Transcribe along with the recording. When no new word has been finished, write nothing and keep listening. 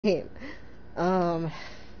game. Um,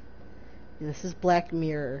 this is Black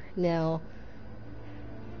Mirror. Now,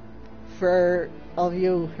 for all of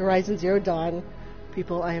you Horizon Zero Dawn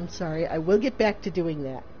people, I am sorry. I will get back to doing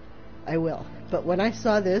that. I will. But when I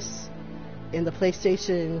saw this in the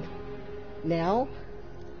PlayStation Now,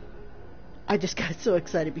 I just got so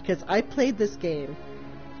excited because I played this game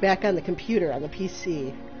back on the computer, on the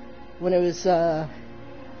PC, when it was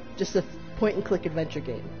just a point-and-click adventure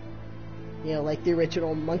game. You know, like the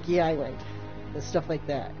original Monkey Island and stuff like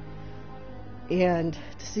that. And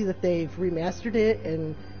to see that they've remastered it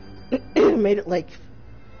and made it like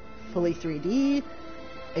fully 3D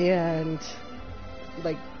and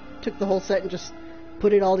like took the whole set and just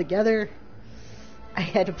put it all together, I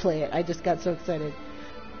had to play it. I just got so excited.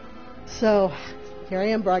 So here I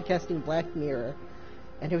am broadcasting Black Mirror,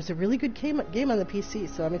 and it was a really good game on the PC,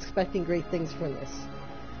 so I'm expecting great things from this.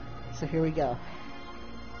 So here we go.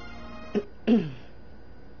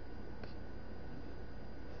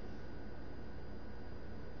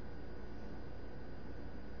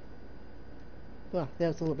 Well, that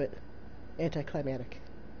was a little bit anticlimactic.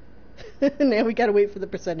 Now we gotta wait for the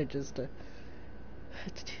percentages to...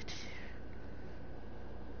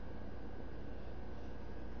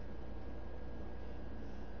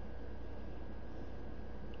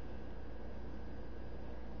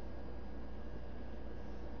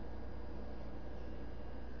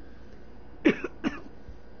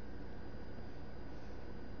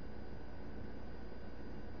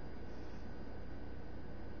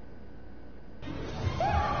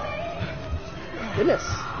 Goodness.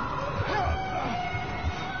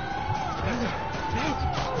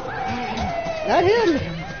 Not him!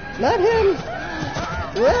 Not him!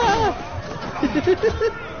 Ah!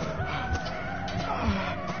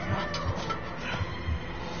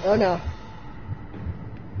 Oh no.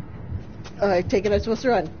 Oh, I take it I'm supposed to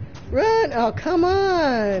run. Run! Oh, come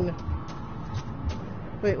on!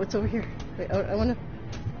 Wait, what's over here? Wait, I wanna...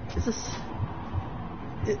 Is this...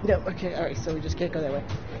 No, okay, alright, so we just can't go that way.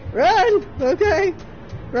 Run! Okay.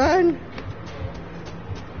 Run!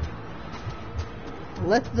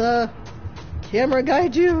 Let the camera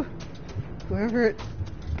guide you. Wherever it...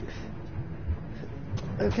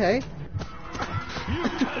 Okay. You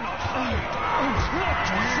not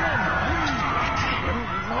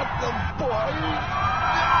the boy!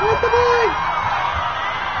 Not the boy!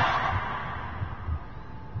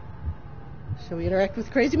 Shall we interact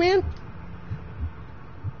with Crazy Man?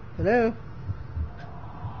 Hello?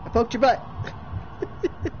 I poked your butt.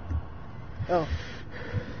 Oh,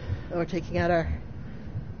 we're taking out our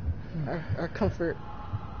comfort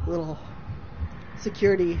little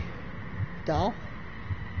security doll.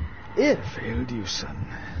 I failed you, son.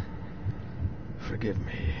 Forgive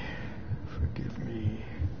me. Forgive me.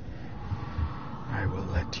 I will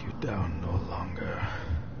let you down no longer.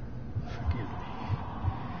 Forgive me.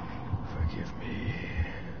 Forgive me.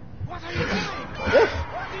 What are you doing?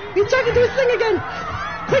 He's talking to his thing again!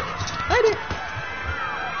 Quick! Hide it!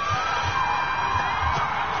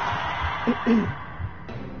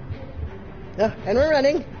 And we're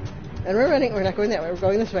running. And we're running. We're not going that way. We're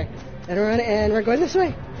going this way. And we're running. And we're going this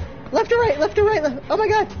way. Left or right? Left or right? Oh my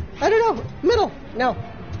god! I don't know. Middle. No.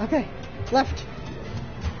 Okay. Left.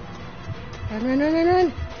 Run, run, run, run,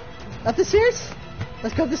 run. Up the stairs?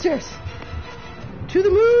 Let's go up the stairs. To the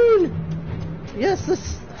moon! Yes,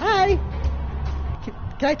 this... Hi!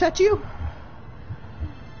 Can I touch you?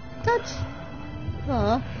 Touch.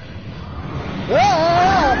 Aw.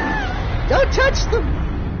 Ah! Don't touch the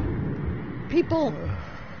people.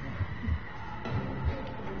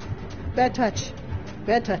 Bad touch.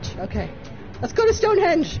 Bad touch. Okay. Let's go to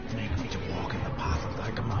Stonehenge. Make me to walk in the path of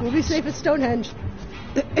thy commandments. We'll be safe at Stonehenge.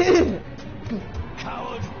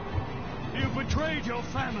 Coward! You betrayed your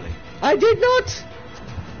family. I did not!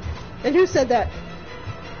 And who said that?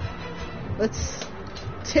 Let's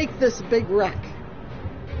take this big wreck.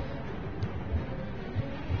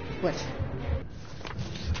 What?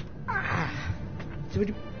 Ah. So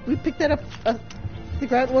we picked that up the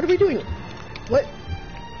ground. What are we doing? What?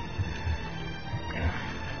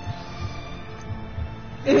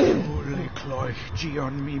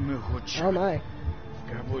 Oh my.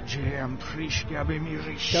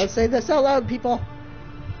 Don't say this out loud, people.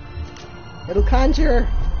 It'll conjure.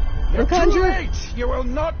 It'll conjure. Too late. You will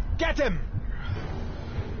not get him.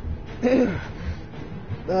 It'll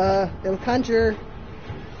conjure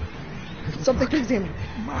something crazy.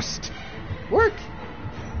 Must work.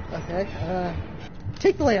 Okay.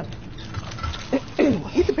 Take the lamp.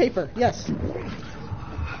 Eat the paper. Yes.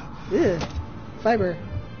 Ew. Fiber.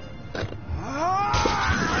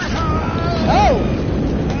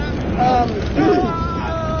 Oh.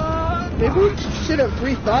 Maybe we should have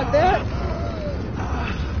rethought that.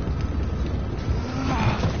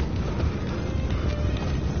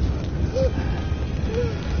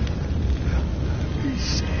 Be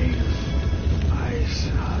safe, my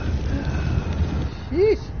son.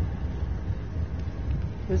 Jeez.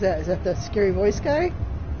 Who's that? Is that the scary voice guy?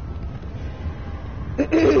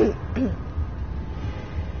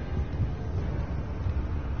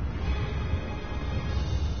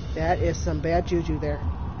 That is some bad juju there.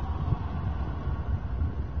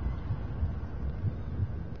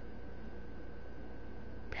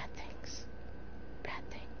 Bad things. Bad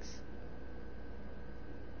things.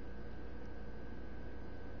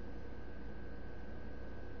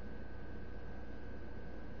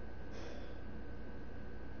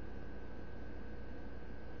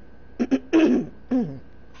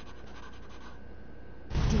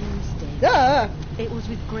 Dearest David, it was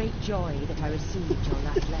with great joy that I received your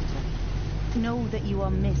last letter. Know that you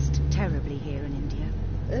are missed terribly here in India.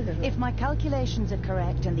 If my calculations are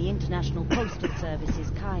correct and the International Postal Service is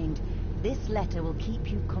kind, this letter will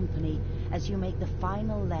keep you company as you make the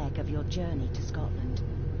final leg of your journey to Scotland.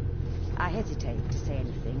 I hesitate to say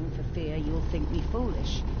anything for fear you'll think me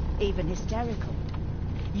foolish, even hysterical.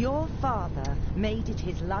 Your father made it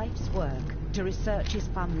his life's work to research his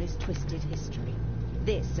family's twisted history.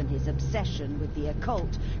 This and his obsession with the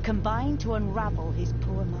occult combined to unravel his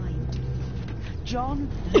poor mind. John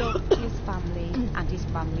loved his family and his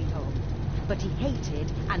family home, but he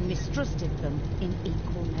hated and mistrusted them in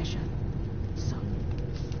equal measure. So,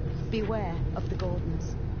 beware of the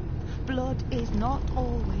Gordons. Blood is not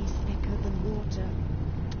always thicker than water.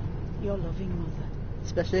 Your loving mother.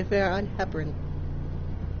 Especially if they're on heparin.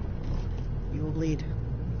 You will bleed.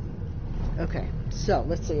 Okay, so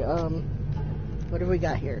let's see. What have we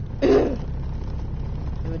got here?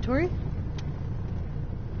 Inventory?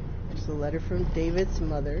 There's a letter from David's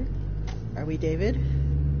mother. Are we David?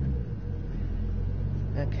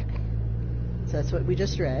 Okay. So that's what we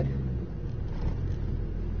just read.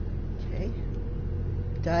 Okay.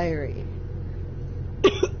 Diary.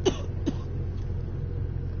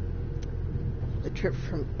 The trip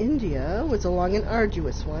from India was a long and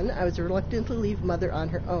arduous one. I was reluctant to leave Mother on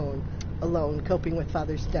her own, alone, coping with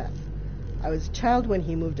Father's death. I was a child when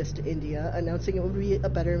he moved us to India, announcing it would be a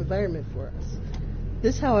better environment for us.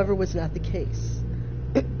 This, however, was not the case.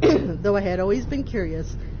 Though I had always been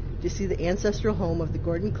curious to see the ancestral home of the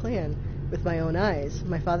Gordon clan with my own eyes,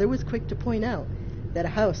 my father was quick to point out that a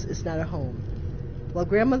house is not a home. While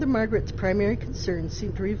Grandmother Margaret's primary concerns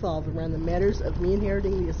seemed to revolve around the matters of me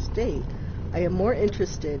inheriting the estate, I am more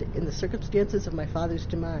interested in the circumstances of my father's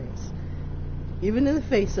demise. Even in the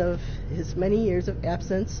face of his many years of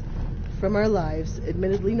absence from our lives,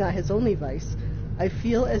 admittedly not his only vice, I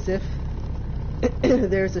feel as if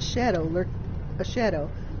there is a shadow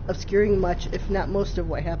obscuring much, if not most, of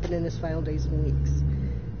what happened in his final days and weeks.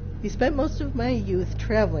 He spent most of my youth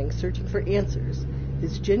traveling, searching for answers.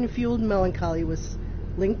 His gin-fueled melancholy was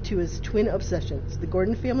linked to his twin obsessions, the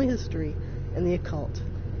Gordon family history and the occult.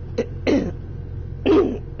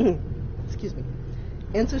 Excuse me.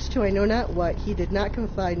 Answers to I know not what, he did not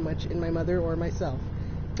confide much in my mother or myself.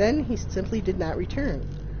 Then he simply did not return.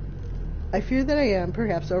 I fear that I am,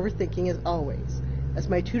 perhaps, overthinking as always, as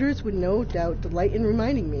my tutors would no doubt delight in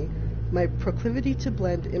reminding me my proclivity to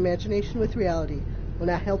blend imagination with reality will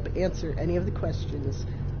not help answer any of the questions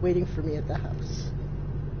waiting for me at the house.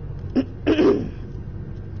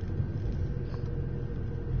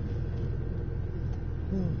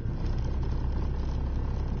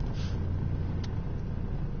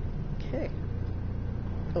 Okay.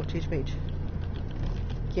 Oh, change page.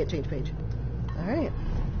 Can't change page. Alright.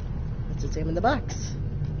 Let's examine the box.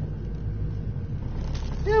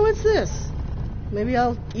 Yeah, what's this? Maybe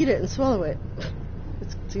I'll eat it and swallow it.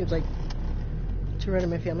 It seems like to run in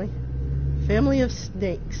my family. Family of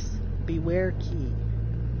snakes. Beware key.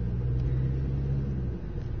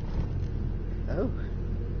 Oh.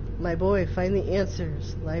 My boy, find the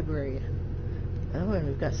answers. Library. Oh, and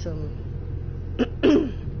we've got some...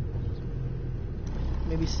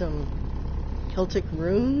 maybe some Celtic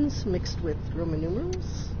runes mixed with Roman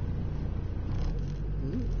numerals.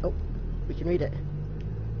 Oh, we can read it.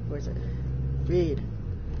 Where is it? Read.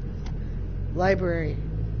 Library.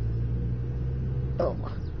 Oh.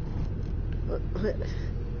 The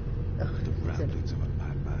ramblings of a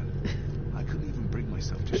madman. I couldn't even bring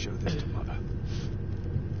myself to show this to Mother.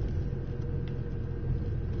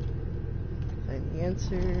 Find the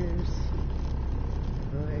answers.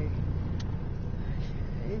 Boy.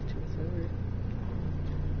 Okay, it's over.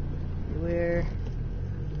 Beware.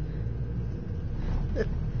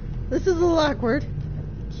 This is a little awkward.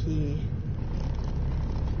 Key.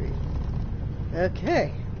 3.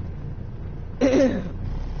 Okay. Okay.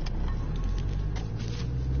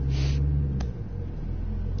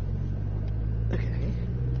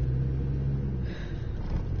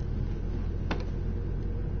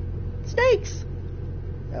 Snakes!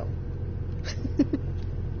 Oh.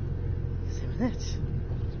 Examine that.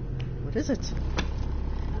 What is it?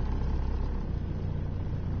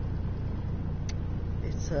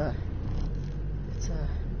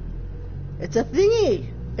 It's a thingy!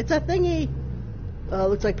 It's a thingy!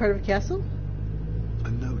 Looks like part of a castle? A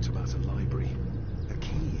note about a library, a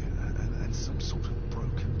key, and some sort of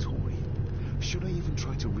broken toy. Should I even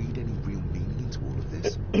try to read any real meaning into all of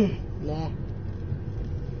this? Nah.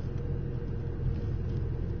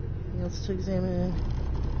 Anything else to examine?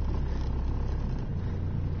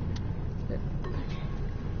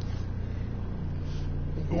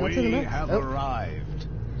 We have arrived,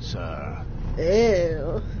 sir.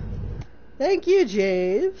 Ew. Thank you,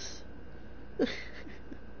 James.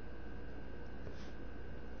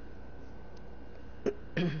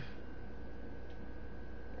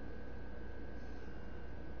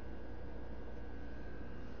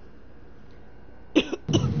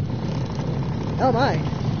 Oh my.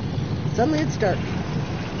 Suddenly it's dark.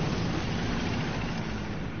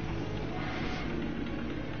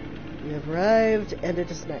 We have arrived and it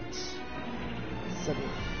is night. Suddenly.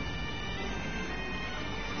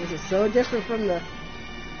 This is so different from the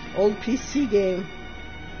old PC game.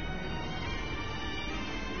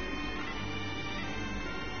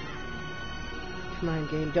 Come on,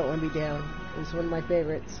 game, don't let me down. It's one of my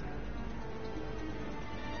favorites.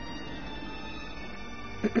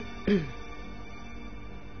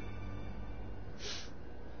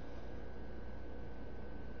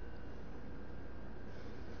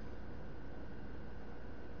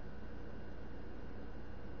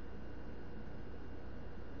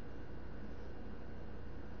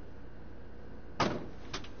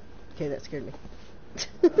 Okay, that scared me.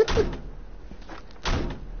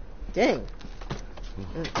 Dang.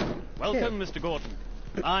 Welcome, Mr. Gordon.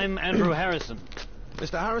 I'm Andrew Harrison.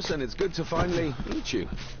 Mr. Harrison, it's good to finally meet you.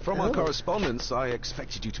 From our correspondence, I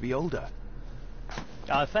expected you to be older.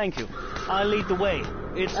 Thank you. I'll lead the way.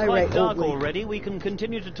 It's quite dark already. We can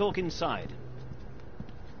continue to talk inside.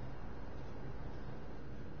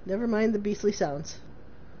 Never mind the beastly sounds.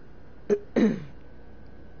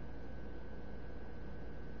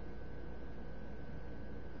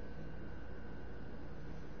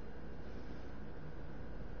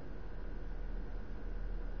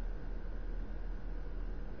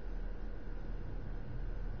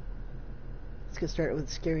 Let's get started with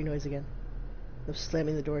a scary noise again. Of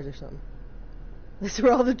slamming the doors or something. That's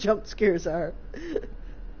where all the jump scares are.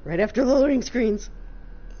 Right after the loading screens.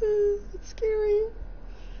 It's scary.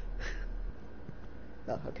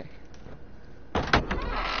 Oh, okay.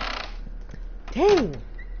 Dang!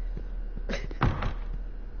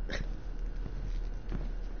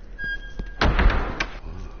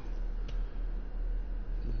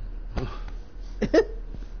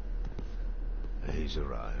 He's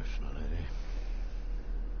arrived, my lady.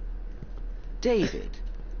 David,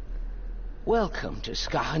 welcome to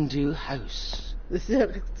Skahandu House.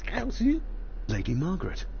 Lady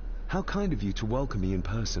Margaret, how kind of you to welcome me in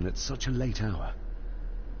person at such a late hour.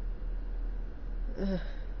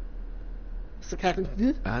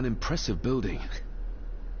 An impressive building.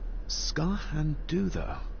 Skahandu,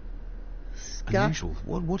 though. Unusual.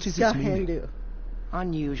 What is its meaning?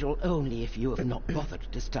 Unusual only if you have not bothered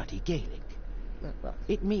to study Gaelic.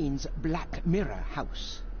 It means Black Mirror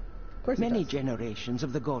House. Many generations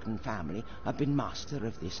of the Gordon family have been master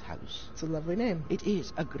of this house. It's a lovely name. It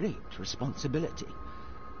is a great responsibility.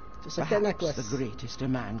 Just like that necklace. The greatest a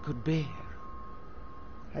man could bear.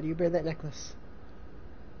 How do you bear that necklace?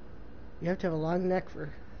 You have to have a long neck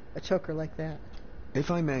for a choker like that. If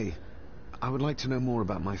I may, I would like to know more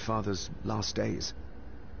about my father's last days.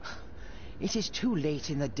 It is too late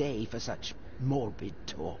in the day for such morbid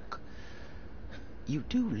talk. You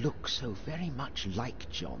do look so very much like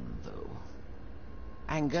John, though.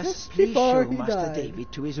 Angus, Just please before show he Master died.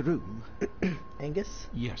 David to his room. Angus?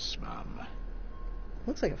 Yes, ma'am.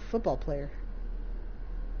 Looks like a football player.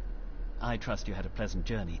 I trust you had a pleasant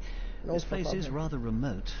journey. An This old place football is player. rather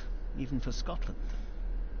remote, even for Scotland.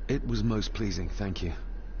 It was most pleasing, thank you.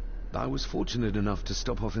 I was fortunate enough to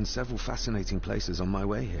stop off in several fascinating places on my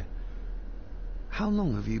way here. How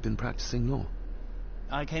long have you been practicing law?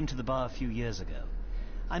 I came to the bar a few years ago.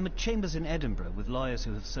 I'm at chambers in Edinburgh with lawyers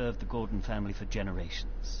who have served the Gordon family for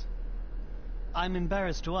generations. I'm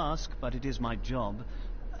embarrassed to ask, but it is my job.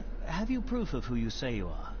 Have you proof of who you say you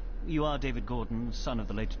are? You are David Gordon, son of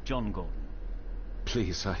the late John Gordon.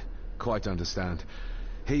 Please, I quite understand.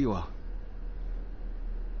 Here you are.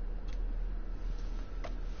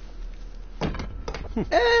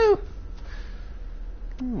 Oh!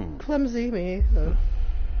 Clumsy me. Oh.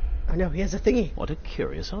 Oh no, he has a thingy. What a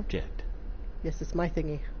curious object. Yes, it's my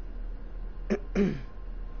thingy.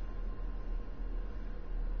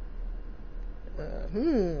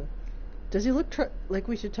 Does he look like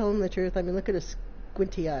we should tell him the truth? I mean, look at his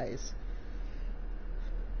squinty eyes.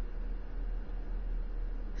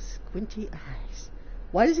 Squinty eyes.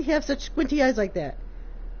 Why does he have such squinty eyes like that?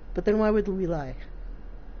 But then why would we lie?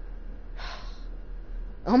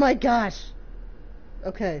 Oh my gosh!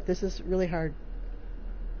 Okay, this is really hard.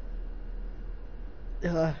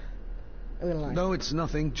 I'm gonna lie. No, it's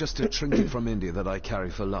nothing. Just a trinket from India that I carry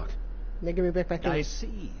for luck. Now give me back my thing. I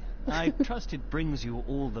see. I trust it brings you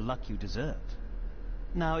all the luck you deserve.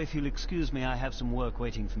 Now, if you'll excuse me, I have some work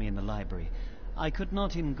waiting for me in the library. I could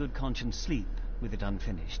not in good conscience sleep with it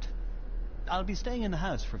unfinished. I'll be staying in the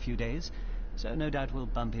house for a few days, so no doubt we'll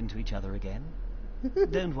bump into each other again.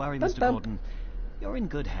 Don't worry, Mr. Gordon. You're in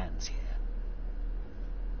good hands here.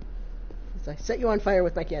 As I set you on fire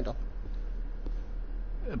with my candle.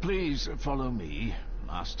 Please follow me,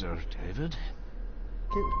 Master David.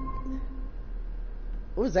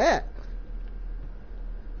 What was that?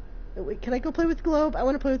 Wait, can I go play with the globe? I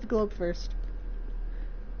want to play with the globe first.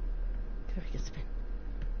 Can I get spin?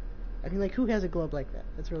 I mean, like, who has a globe like that?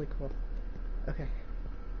 That's really cool. Okay.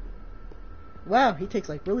 Wow, he takes,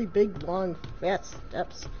 like, really big, long, fat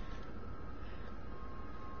steps.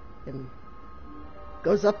 And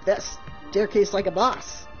goes up that staircase like a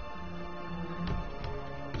boss.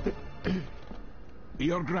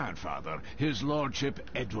 Your grandfather, his lordship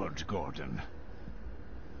Edward Gordon.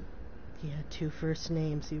 He had 2 first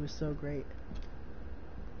names. He was so great.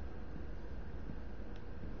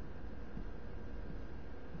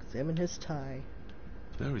 Examine his tie.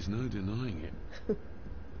 There is no denying it.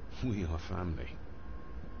 We are family.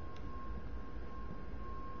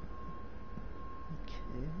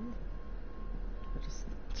 Okay. What is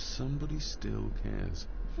that? Somebody still cares.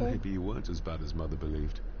 Maybe you weren't as bad as Mother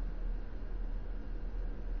believed.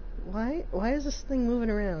 Why is this thing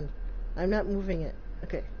moving around? I'm not moving it.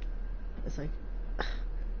 Okay. It's like... the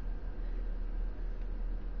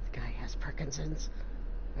guy has Parkinson's.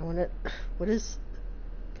 I want to... What is...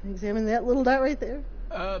 Can I examine that little dot right there?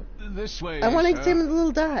 This way, I want to examine the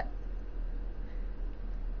little dot.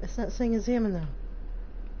 It's not saying examine, though.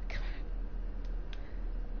 Come on.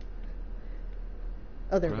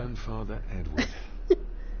 Oh, there we go. Grandfather Edward.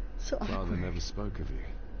 So Father awkward. never spoke of you,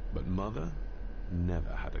 but Mother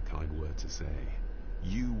never had a kind word to say.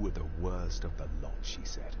 You were the worst of the lot, she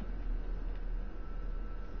said.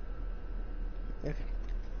 Okay.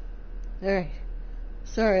 Alright.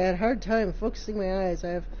 Sorry, I had a hard time focusing my eyes. I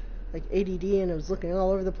have, like, ADD and I was looking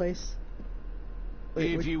all over the place.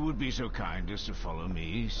 Wait, if you would be so kind as to follow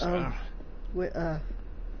me, sir. Wait,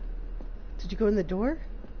 did you go in the door?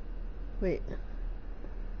 Wait.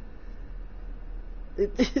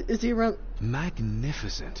 Is he around?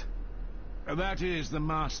 Magnificent. That is the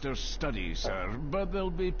master's study, sir, but there'll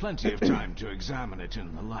be plenty of time to examine it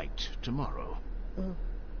in the light tomorrow. Oh.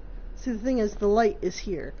 See, the thing is, the light is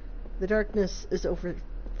here. The darkness is over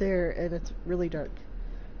there, and it's really dark.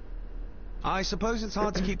 I suppose it's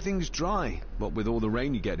hard to keep things dry, what with all the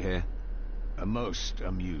rain you get here. Most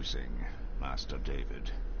amusing, Master David.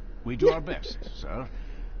 We do our best, sir.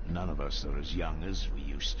 None of us are as young as we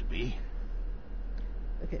used to be.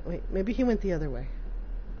 Okay, wait, maybe he went the other way.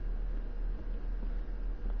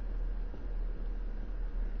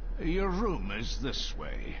 Your room is this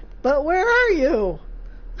way. But where are you?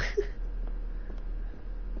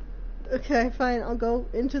 Okay, fine, I'll go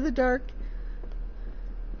into the dark.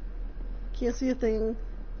 Can't see a thing.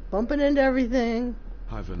 Bumping into everything.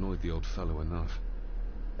 I've annoyed the old fellow enough.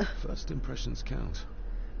 First impressions count.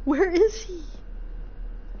 Where is he?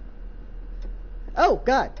 Oh,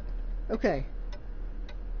 God. Okay.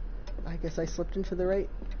 I guess I slipped into the right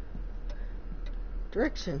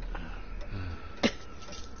direction.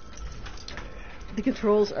 The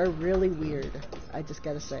controls are really weird, I just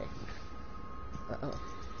gotta say. Uh-oh.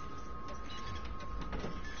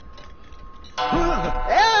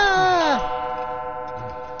 Ah!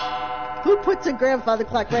 Who puts a grandfather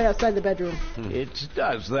clock right outside the bedroom? It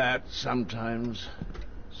does that sometimes,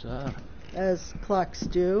 sir. As clocks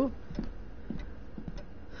do.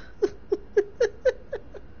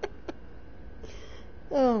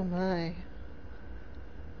 Oh my.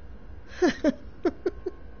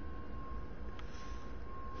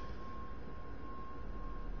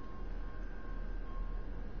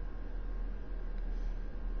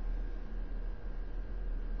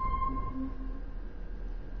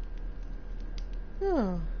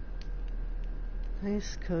 Oh.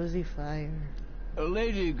 Nice cozy fire.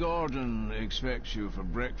 Lady Gordon expects you for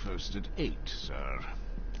breakfast at 8, sir.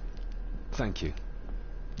 Thank you.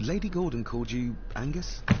 Lady Gordon called you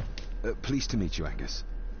Angus? Pleased to meet you, Angus.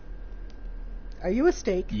 Are you a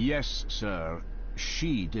steak? Yes, sir.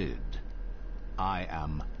 She did. I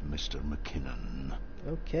am Mr. McKinnon.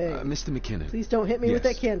 Okay. Mr. McKinnon. Please don't hit me with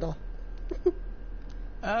that candle.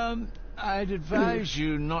 I'd advise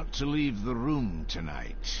you not to leave the room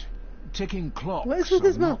tonight. Ticking clocks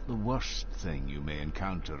are not the worst thing you may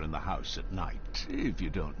encounter in the house at night, if you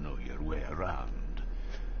don't know your way around.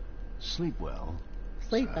 Sleep well.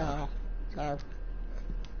 Sleep well.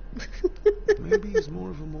 Maybe he's more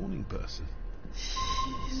of a morning person.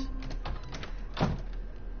 Jeez.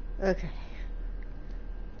 Okay.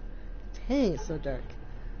 Dang, it's so dark.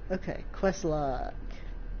 Okay, quest log.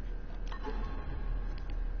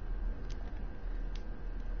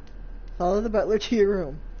 Follow the butler to your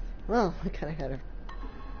room. Well, I kind of had a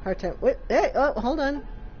hard time. Wait, hey, oh, hold on.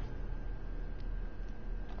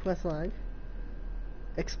 Quest log.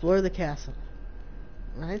 Explore the castle.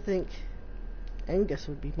 I think Angus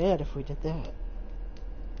would be mad if we did that.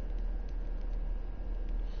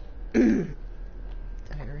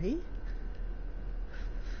 Diary.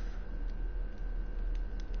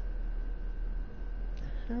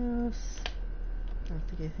 The house. I don't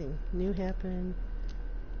think anything new happened.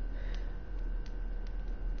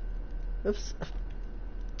 Oops.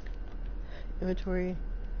 Inventory.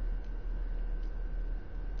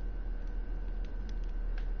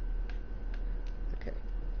 Okay.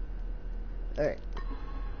 Alright.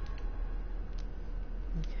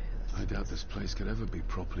 Okay, I doubt this place could ever be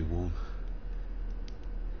properly warm.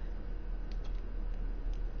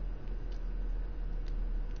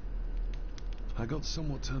 I got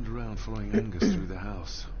somewhat turned around following Angus through the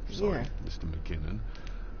house. Sorry, Mr. McKinnon.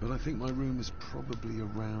 But I think my room is probably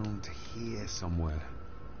around here somewhere.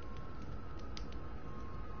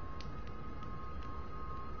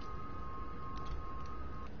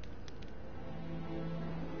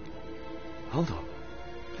 Hold on.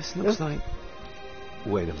 This looks like...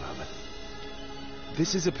 Wait a moment.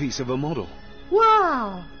 This is a piece of a model.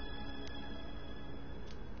 Wow!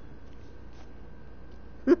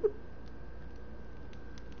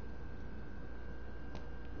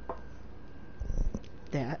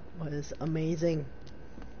 That was amazing.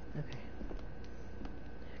 Okay.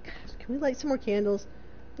 Gosh, can we light some more candles?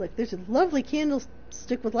 Look, there's a lovely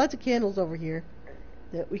candlestick with lots of candles over here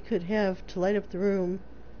that we could have to light up the room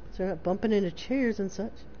so we're not bumping into chairs and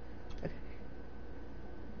such.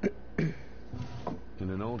 Okay. In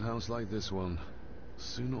an old house like this one,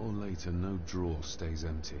 sooner or later no drawer stays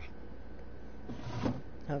empty.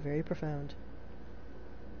 How very profound.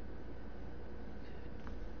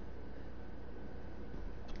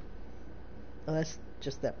 Oh, that's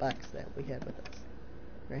just that box that we had with us,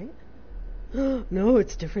 right? No,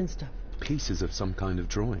 it's different stuff. Pieces of some kind of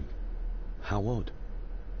drawing. How odd.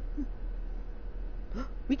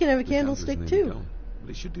 We can have a candlestick too. Gone,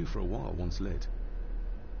 but it should do for a while once lit.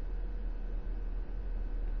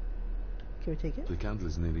 Can we take it? The candle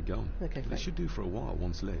is nearly gone. Okay, but it should do for a while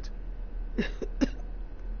once lit.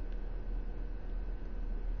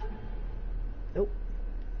 Nope.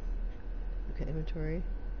 Okay, inventory.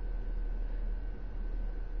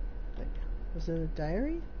 Wait, was it a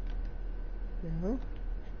diary? No.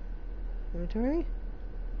 Inventory?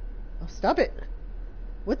 Oh, stop it!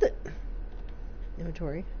 What the?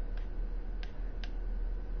 Inventory.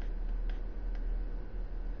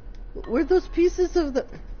 Where'd those pieces of the...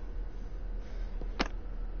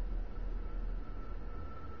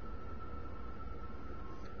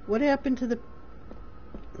 What happened to the...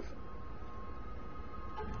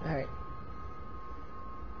 Alright.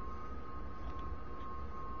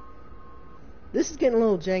 This is getting a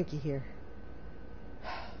little janky here.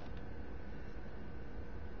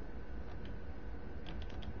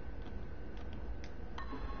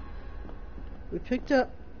 We picked up...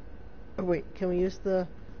 Oh wait, can we use the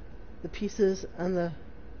pieces on the...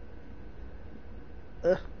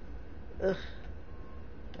 Ugh.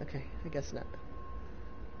 Okay, I guess not.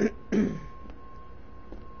 Can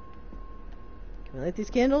I light these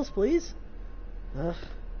candles, please? Ugh.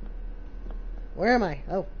 Where am I?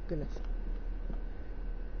 Oh, goodness.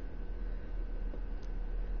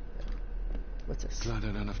 What's this? Glad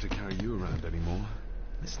I don't have to carry you around anymore.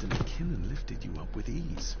 Mr. McKinnon lifted you up with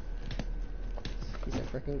ease. He's a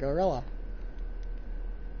freaking gorilla.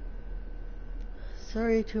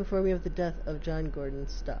 Sorry to inform you of the death of John Gordon.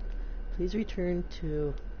 Stop. Please return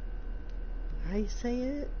to... How do you say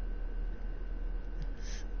it?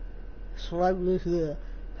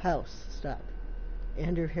 House. Stop.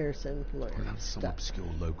 Andrew Harrison, lawyer. Well, that's some obscure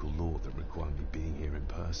local law that required me being here in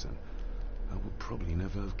person. I would probably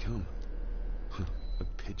never have come. A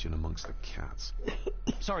pigeon amongst the cats.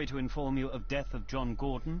 Sorry to inform you of death of John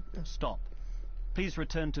Gordon. Stop. Please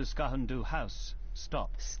return to Skahandu House.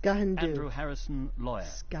 Stop. Skahandu. Andrew Harrison, lawyer.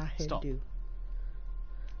 Skahandu. Stop.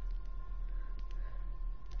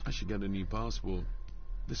 I should get a new passport.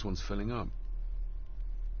 This one's filling up.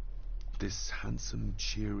 This handsome,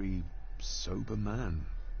 cheery, sober man.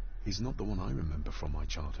 He's not the one I remember from my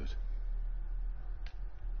childhood.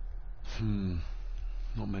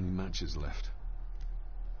 Not many matches left.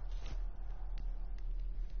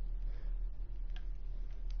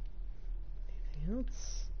 Anything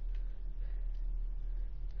else?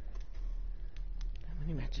 How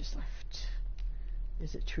many matches left?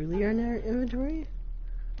 Is it truly in our inventory?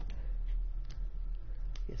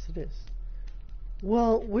 Yes, it is.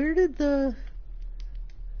 Well, where did the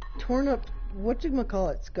torn up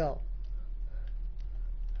whatchamacallits go?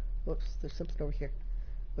 Whoops, there's something over here.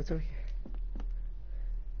 What's over here?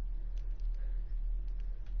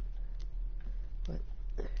 What?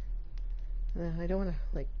 I don't want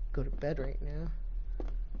to, go to bed right now.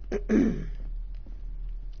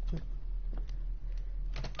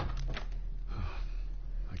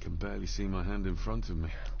 I can barely see my hand in front of me.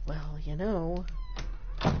 Well, you know.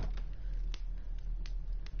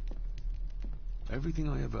 Everything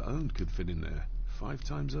I ever owned could fit in there, 5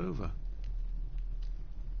 times over.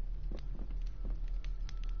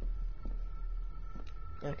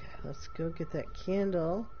 Okay, let's go get that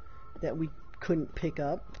candle that we couldn't pick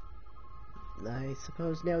up. I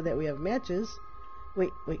suppose now that we have matches...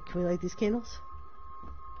 Wait, can we light these candles?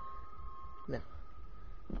 No.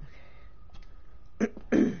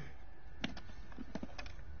 Okay.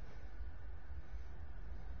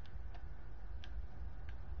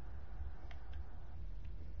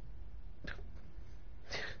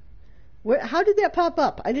 How did that pop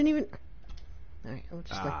up? I didn't even... Alright, I'll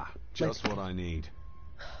just just what I need.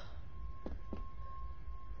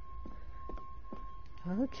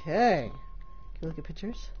 Okay. Can we look at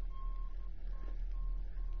pictures?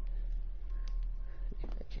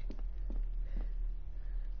 Okay.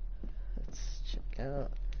 Let's check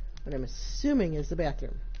out what I'm assuming is the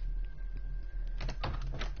bathroom.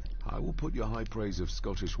 I will put your high praise of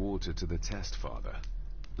Scottish water to the test, Father.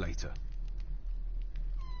 Later.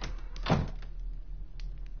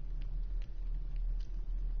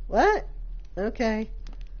 What? Okay.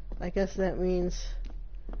 I guess that means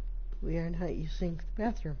we are not using the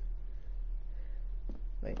bathroom.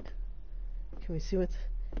 Wait. Can we see what...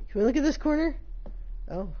 Can we look at this corner?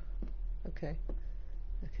 Oh. Okay.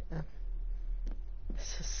 Okay.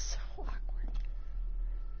 This is so awkward.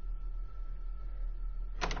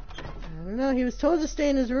 I don't know. He was told to stay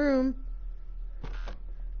in his room.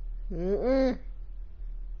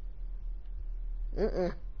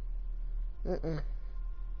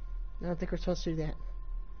 I don't think we're supposed to do that.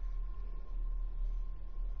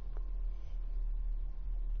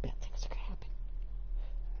 Bad things are gonna happen.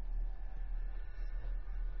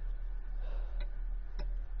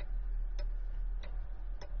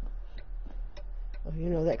 Oh, you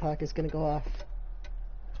know that clock is gonna go off.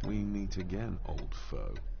 We meet again, old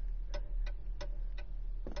foe.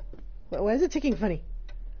 Why is it ticking funny?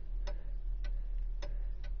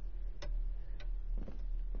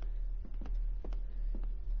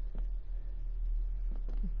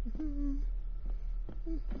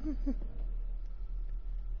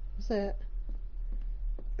 What's that?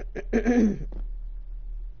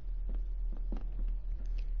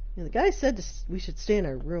 The guy said we should stay in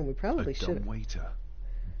our room. We probably should. A dumb waiter.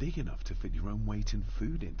 Big enough to fit your own weight and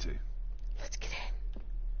food into. Let's get in.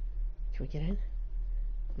 Can we get in?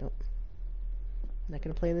 Nope. I'm not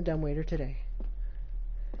going to play in the dumb waiter today.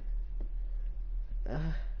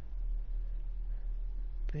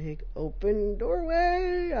 Big open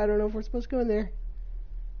doorway. I don't know if we're supposed to go in there.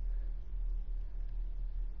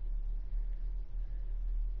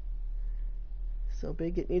 So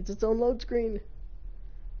big it needs its own load screen.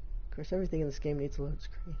 Of course, everything in this game needs a load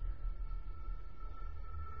screen.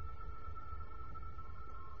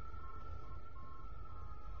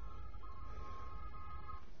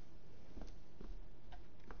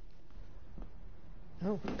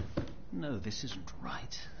 Oh. No, this isn't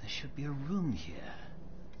right. There should be a room here.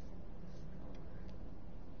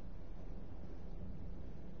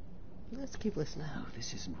 Let's keep listening. No,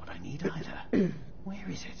 this isn't what I need either. Where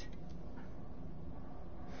is it?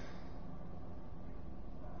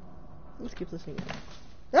 Let's keep listening.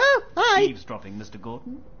 Oh, hi! Eavesdropping, Mr.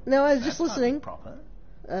 Gordon? No, I was just listening. Proper.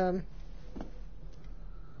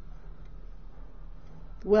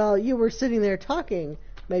 Well, you were sitting there talking.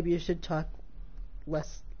 Maybe you should talk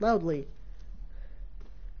less loudly.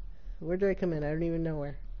 Where did I come in? I don't even know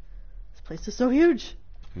where. This place is so huge.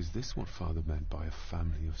 Is this what Father meant by a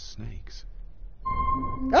family of snakes?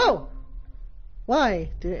 Oh!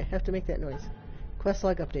 Why did it have to make that noise? Quest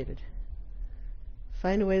log updated.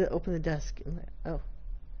 Find a way to open the desk. Oh.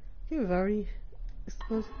 Okay, we've already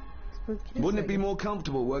exposed Wouldn't it be more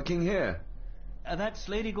comfortable working here? That's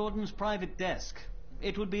Lady Gordon's private desk.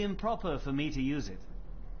 It would be improper for me to use it.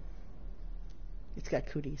 It's got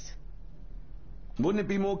cooties. Wouldn't it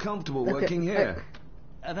be more comfortable working here?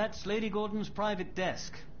 That's Lady Gordon's private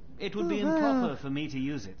desk. It would be improper for me to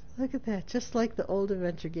use it. Look at that. Just like the old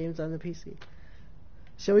adventure games on the PC.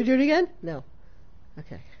 Shall we do it again? No.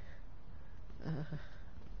 Okay. Let's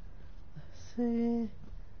see.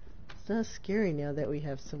 It's not scary now that we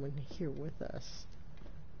have someone here with us.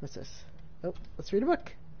 What's this? Oh, let's read a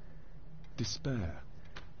book. Despair,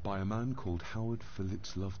 by a man called Howard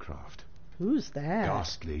Phillips Lovecraft. Who's that?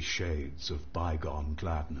 Ghastly shades of bygone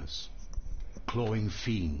gladness, clawing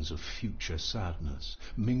fiends of future sadness,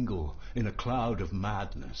 mingle in a cloud of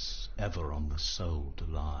madness, ever on the soul to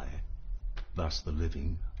lie. Thus the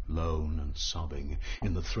living, lone and sobbing,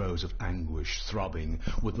 in the throes of anguish throbbing,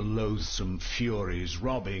 with the loathsome furies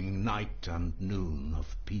robbing night and noon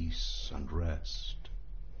of peace and rest.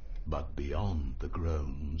 But beyond the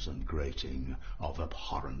groans and grating of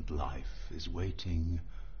abhorrent life is waiting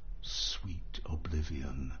sweet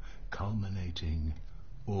oblivion, culminating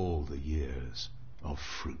all the years of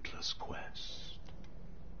fruitless quest.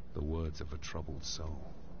 The words of a troubled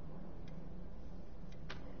soul.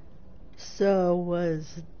 So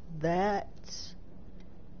was that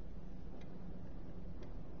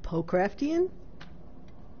Poe-craftian?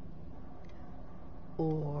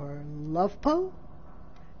 Or Love Poe?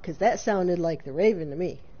 Because that sounded like the Raven to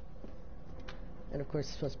me. And of course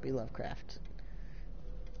it's supposed to be Lovecraft.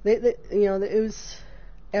 It was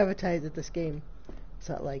advertised at this game. It's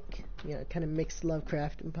not like, kind of mixed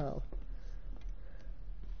Lovecraft and Poe.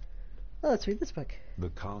 Oh, let's read this book. The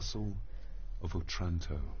Castle of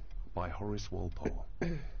Otranto by Horace Walpole.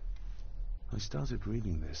 I started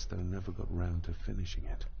reading this, though never got round to finishing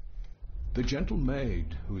it. The gentle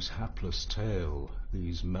maid whose hapless tale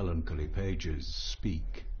these melancholy pages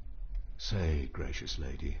speak, say, gracious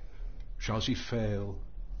lady, shall she fail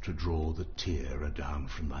to draw the tear adown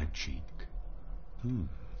from thy cheek?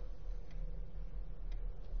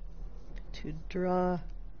 To draw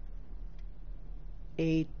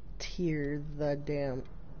a tear, the damn...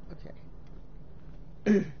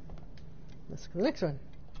 Okay. Let's go to the next one.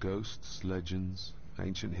 Ghosts, legends,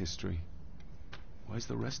 ancient history. Where's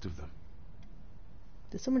the rest of them?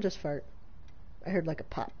 Did someone just fart? I heard like a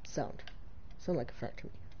pop sound. Sounded like a fart to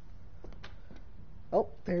me. Oh,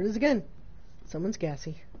 there it is again. Someone's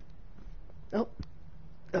gassy. Oh.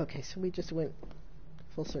 Okay, so we just went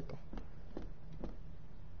full circle.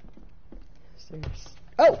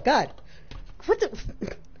 Oh, God! What the...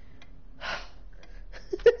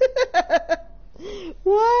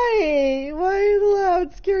 Why? Why the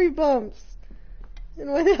loud, scary bumps? And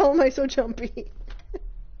why the hell am I so jumpy?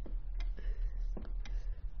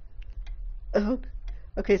 Oh,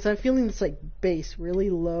 okay, so I'm feeling this, like, bass, really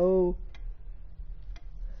low.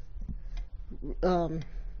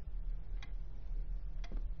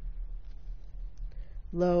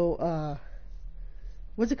 Low,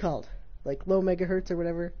 what's it called? Like, low megahertz or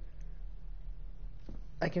whatever.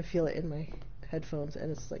 I can feel it in my headphones,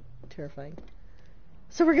 and it's, like, terrifying.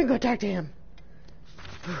 So we're gonna go talk to him.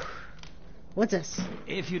 What's this?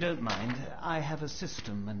 If you don't mind, I have a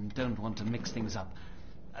system and don't want to mix things up.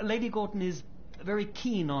 Lady Gordon is very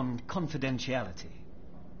keen on confidentiality.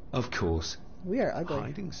 Of course. We are ugly.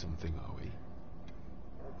 Hiding something, are we?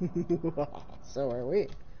 So are we.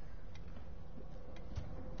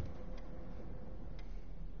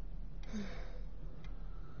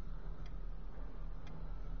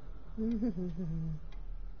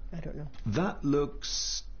 I don't know. That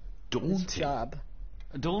looks daunting. His job.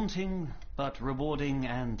 Daunting, but rewarding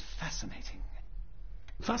and fascinating.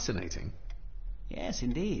 Fascinating? Yes,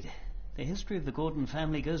 indeed. The history of the Gordon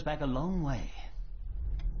family goes back a long way.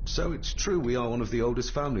 So it's true we are one of the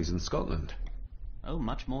oldest families in Scotland? Oh,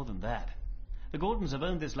 much more than that. The Gordons have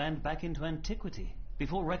owned this land back into antiquity,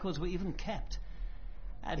 before records were even kept.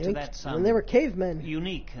 Add to that some... when they were cavemen.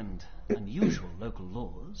 Unique and unusual local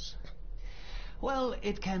laws. Well,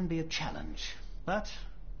 it can be a challenge, but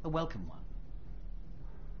a welcome one.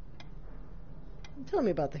 Tell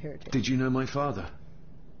me about the heritage. Did you know my father?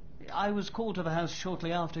 I was called to the house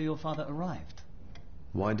shortly after your father arrived.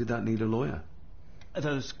 Why did that need a lawyer?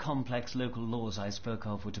 Those complex local laws I spoke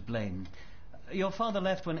of were to blame. Your father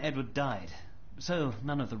left when Edward died, so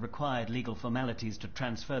none of the required legal formalities to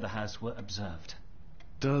transfer the house were observed.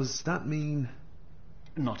 Does that mean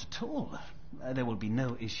Not at all. There will be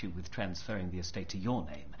no issue with transferring the estate to your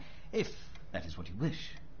name, if that is what you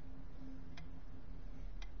wish.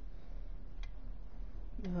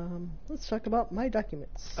 Let's talk about my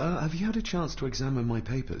documents. Have you had a chance to examine my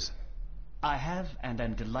papers? I have, and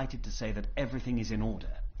am delighted to say that everything is in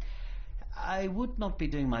order. I would not be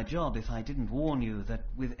doing my job if I didn't warn you that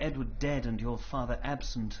with Edward dead and your father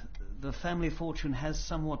absent, the family fortune has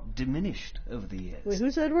somewhat diminished over the years. Wait,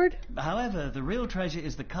 who's Edward? However, the real treasure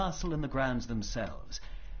is the castle and the grounds themselves.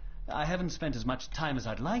 I haven't spent as much time as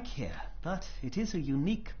I'd like here, but it is a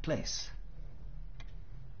unique place.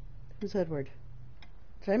 Who's Edward?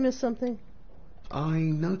 Did I miss something? I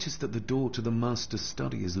noticed that the door to the master's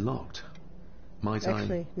study is locked. Might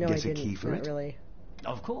Actually, no, I get I a didn't. key for Not it? Really.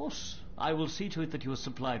 Of course. I will see to it that you are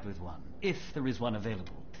supplied with one, if there is one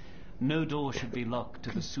available. No door should be locked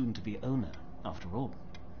to the soon-to-be owner, after all.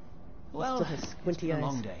 Well, it's been a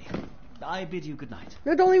long day. I bid you good night.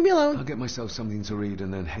 No, don't leave me alone. I'll get myself something to read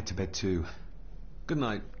and then head to bed too. Good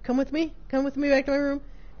night. Come with me. Come with me back to my room.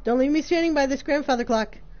 Don't leave me standing by this grandfather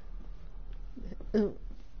clock. Oh.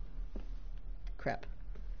 Crap.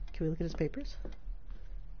 Can we look at his papers?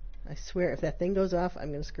 I swear, if that thing goes off, I'm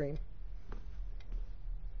going to scream.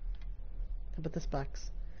 How about this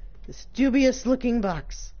box? This dubious-looking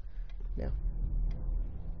box. No.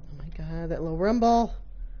 Oh my god, that little rumble.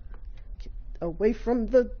 Get away from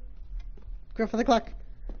the grandfather clock.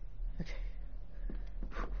 Okay.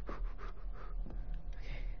 Okay.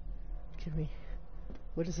 Give me.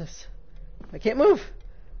 What is this? I can't move.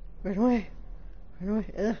 Run away. Run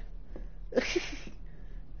away. Okay.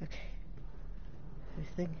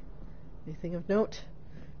 Anything of note?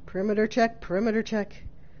 Perimeter check. Perimeter check.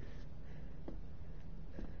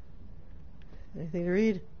 Anything to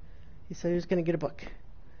read? He said he was going to get a book.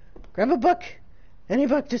 Grab a book! Any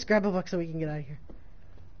book, just grab a book so we can get out of here.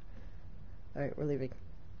 Alright, we're leaving.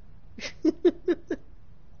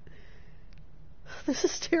 This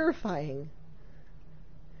is terrifying.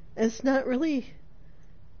 And it's not really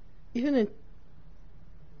even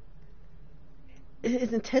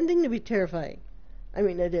it's intending to be terrifying. I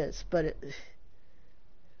mean, it is, but it...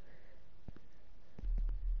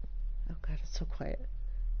 Oh god, it's so quiet.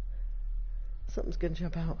 Something's gonna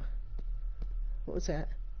jump out. What was that?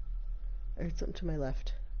 I heard something to my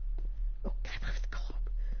left. Oh god, play with the globe.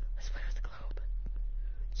 Let's play with the globe.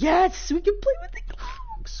 Yes! We can play with the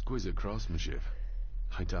globe! Exquisite craftsmanship.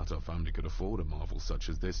 I doubt our family could afford a marvel such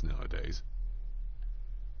as this nowadays.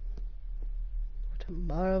 What a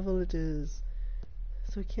marvel it is.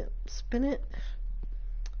 So we can't spin it?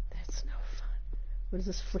 That's no fun. What is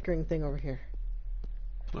this flickering thing over here?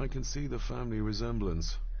 I can see the family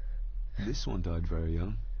resemblance. This one died very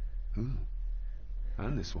young.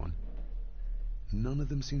 And this one. None of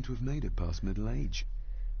them seem to have made it past middle age.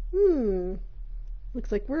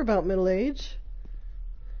 Looks like we're about middle age.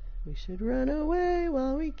 We should run away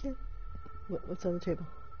while we can. What's on the table?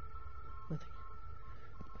 Nothing.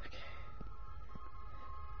 Okay.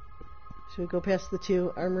 Should we go past the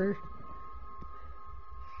two armor?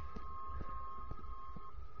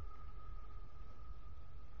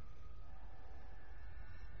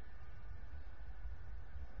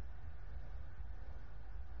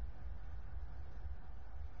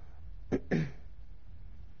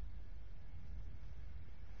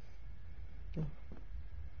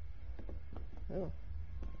 Oh.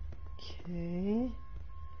 Okay.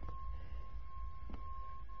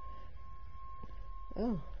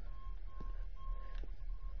 Oh.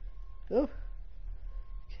 Oh.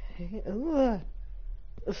 Okay. Ugh.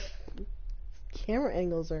 Camera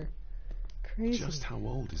angles are crazy. Just how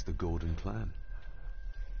old is the Gordon clan?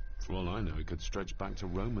 For all I know, it could stretch back to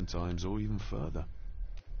Roman times or even further.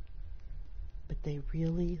 But they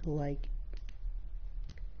really like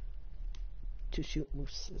to shoot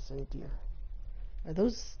mooses and deer. Are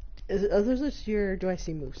those deer, or do I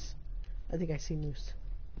see moose? I think I see moose.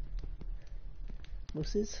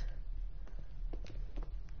 Mooses?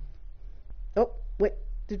 Oh, wait.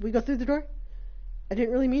 Did we go through the door? I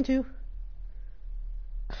didn't really mean to.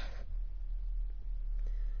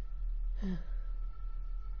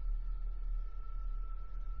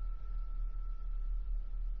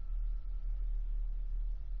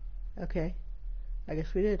 Okay. I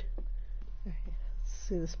guess we did. Alright, let's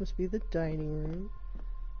see. This must be the dining room.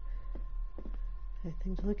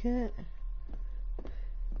 Anything to look at?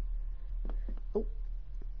 Oh.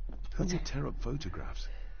 Who would tear up photographs,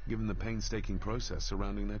 given the painstaking process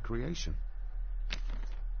surrounding their creation?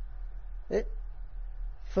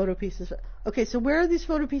 Photo pieces. Okay, so where are these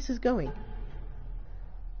photo pieces going?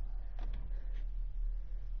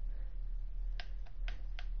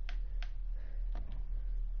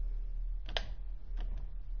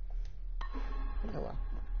 Oh well.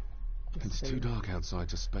 It's too dark outside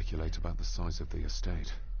to speculate about the size of the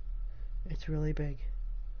estate. It's really big.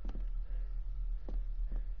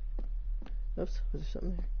 Oops, was there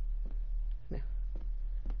something there?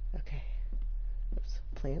 No. Okay. Oops,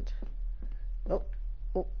 plant. Oh.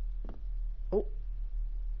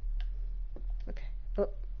 Okay. Oh.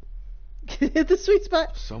 Hit the sweet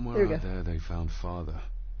spot. Somewhere out there they found Father.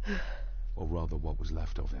 Or rather, what was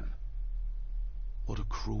left of him. What a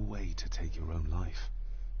cruel way to take your own life.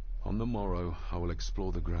 On the morrow, I will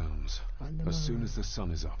explore the grounds. As soon as the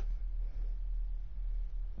sun is up.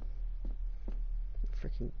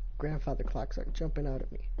 Freaking grandfather clocks aren't jumping out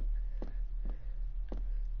at me.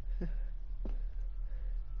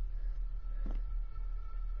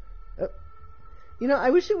 Oh. You know,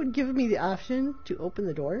 I wish it would give me the option to open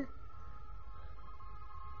the door.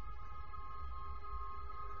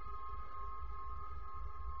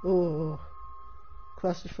 Oh.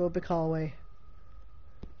 Claustrophobic hallway.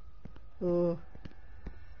 Oh.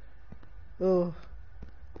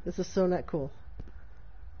 This is so not cool.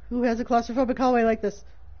 Who has a claustrophobic hallway like this?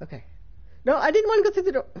 Okay. No, I didn't want to go through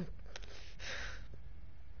the door.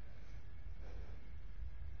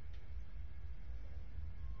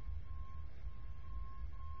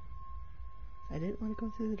 I didn't want to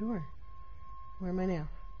go through the door. Where am I now?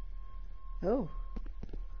 Oh.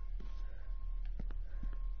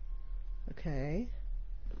 Okay.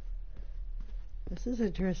 This is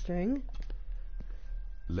interesting.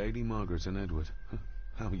 Lady Margaret and Edward.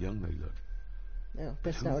 How young they look. No,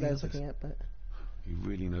 that's not what I was looking at, but... You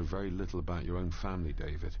really know very little about your own family,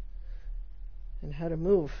 David. And how to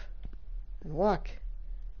move. And walk.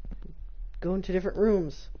 And go into different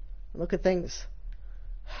rooms. And look at things.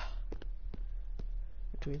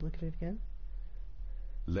 Do we look at it again?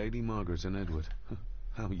 Lady Margaret and Edward.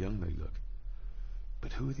 How young they look.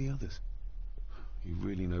 But who are the others? You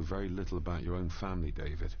really know very little about your own family,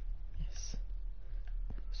 David. Yes.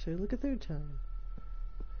 So look a third time.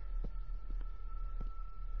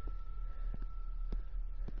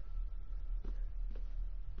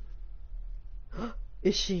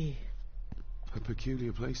 Is she? A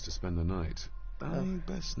peculiar place to spend the night. I'd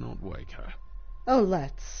best not wake her. Oh,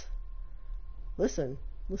 let's. Listen.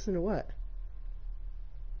 Listen to what?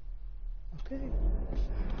 Okay.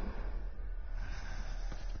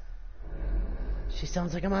 She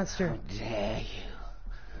sounds like a monster. How dare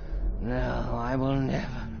you? No, I will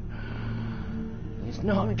never. It's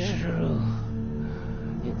not true.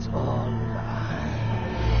 It's all lies.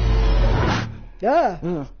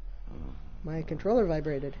 Yeah. My controller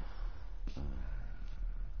vibrated.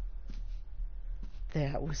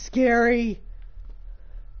 That was scary.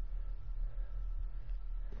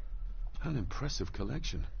 An impressive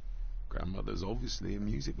collection. Grandmother's obviously a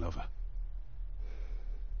music lover.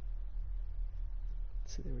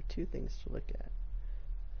 So there were two things to look at.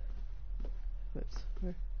 Whoops.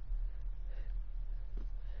 Where?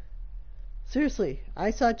 Seriously,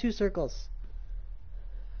 I saw two circles.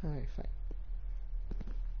 Alright, fine.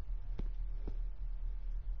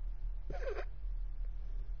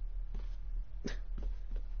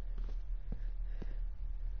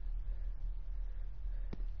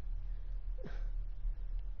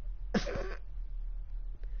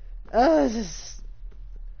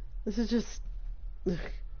 This is just...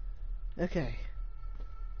 Okay.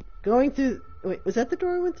 Going through... Wait, was that the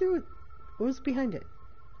door I went through? What was behind it?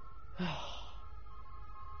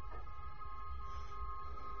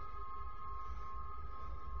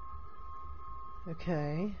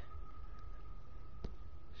 Okay.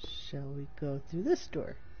 Shall we go through this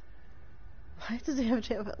door? Why does it have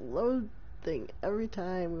to have a load thing every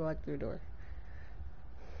time we walk through a door?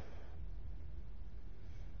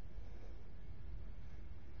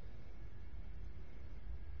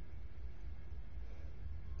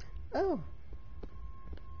 Oh.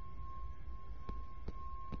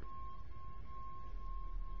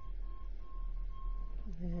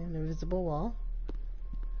 An invisible wall.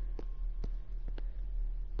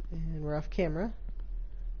 And we're off camera.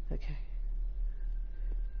 Okay.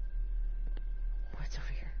 What's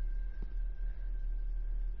over here?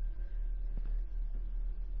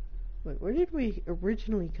 Wait, where did we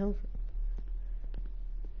originally come from?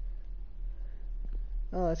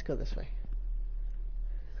 Oh, let's go this way.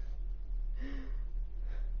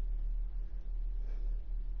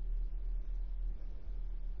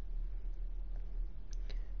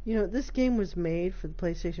 You know, this game was made for the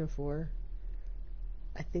PlayStation 4.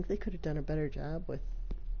 I think they could have done a better job with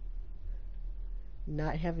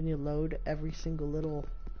not having to load every single little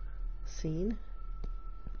scene.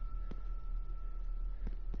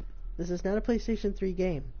 This is not a PlayStation 3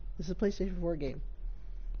 game. This is a PlayStation 4 game.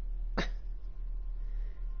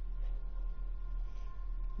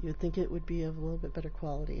 You would think it would be of a little bit better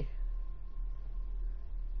quality.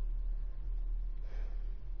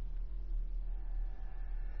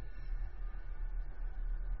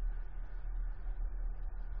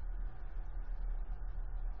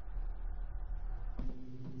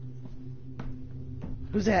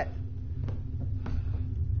 Who's that?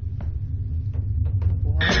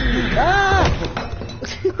 Ah!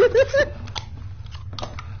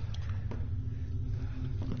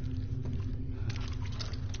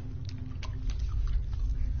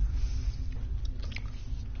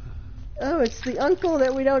 Oh, it's the uncle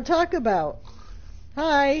that we don't talk about.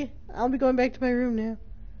 Hi, I'll be going back to my room now.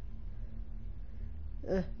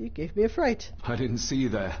 You gave me a fright. I didn't see you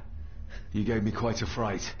there. You gave me quite a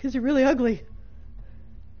fright. Because you're really ugly.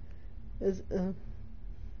 And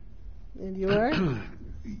you are?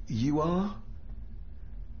 You are?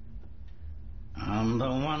 I'm the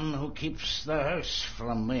one who keeps the house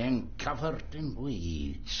from being covered in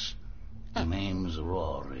weeds. My name's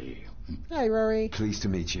Rory. Hi, Rory. Pleased to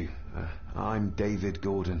meet you. I'm David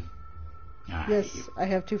Gordon. Yes, I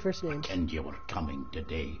have 2 first names. I kenned you were coming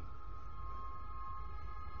today.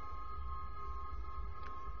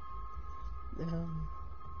 Do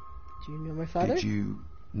you know my father? Did you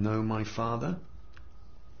know my father?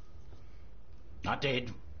 I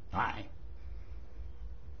did. Aye.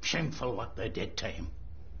 Shameful what they did to him.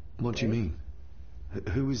 What do you mean?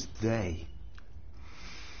 Who is they?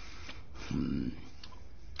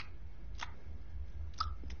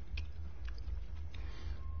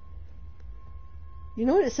 You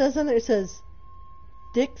know what it says on there? It says,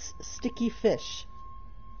 Dick's Sticky Fish.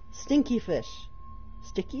 Stinky fish.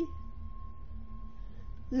 Sticky?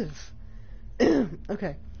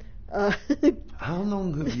 Okay. How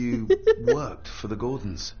long have you worked for the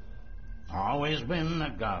Gordons? Always been a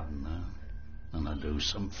gardener, and I do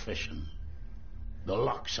some fishing. The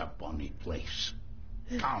lock's a bonny place.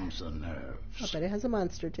 Calms the nerves. I bet it has a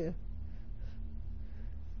monster, too.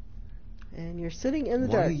 And you're sitting in the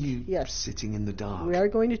dark. Why are you sitting in the dark? We are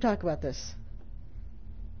going to talk about this.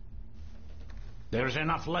 There's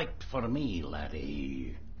enough light for me,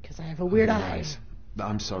 laddie. Because I have a weird eye.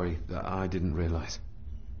 I'm sorry, I didn't realize.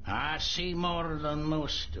 I see more than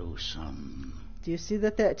most do, son. Do you see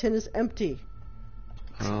that tin is empty?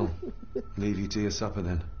 I'll leave you to your supper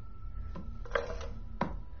then.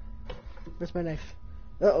 Where's my knife?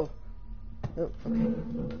 Uh-oh. Oh, okay.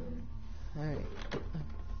 Alright.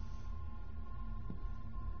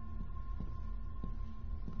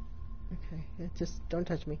 Okay, just don't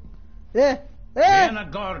touch me. Yeah. Being a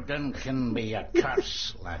Gordon can be a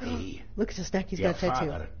curse, laddie. Look at the snack he's got a tattoo.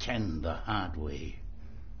 Your father kenned the hard way.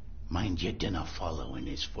 Mind you dinna follow in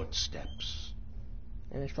his footsteps.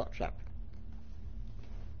 And his flop-shop.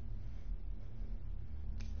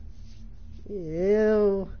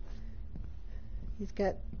 Ew. He's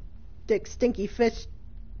got Dick Stinky Fish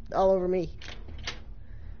all over me.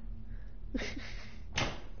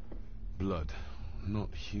 Blood.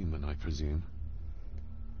 Not human, I presume.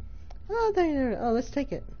 Oh, there. Oh, let's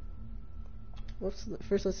take it. Whoops.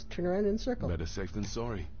 First, let's turn around and circle. Better safe than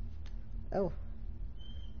sorry. Oh.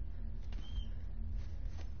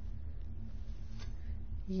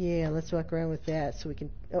 Yeah, let's walk around with that so we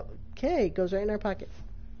can... Oh, okay, it goes right in our pocket.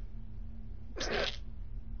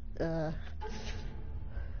 Shall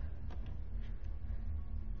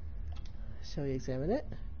we examine it?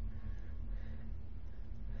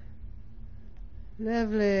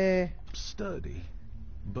 Lovely. Sturdy,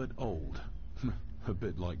 but old. A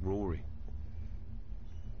bit like Rory.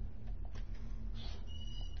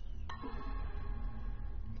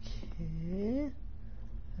 Okay.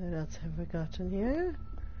 What else have we got in here?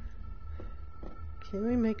 Can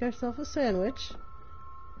we make ourselves a sandwich?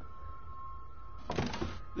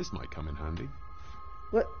 This might come in handy.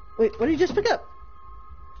 What? Wait, what did you just pick up?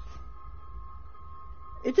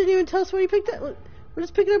 It didn't even tell us what you picked up. We're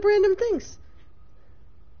just picking up random things.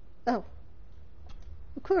 Oh.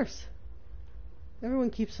 Of course.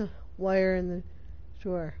 Everyone keeps a wire in the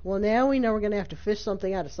drawer. Well, now we know we're going to have to fish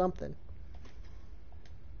something out of something.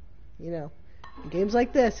 You know, in games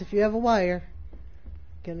like this, if you have a wire,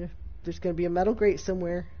 there's going to be a metal grate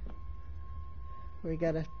somewhere where you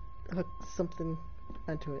got to hook something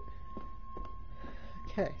onto it.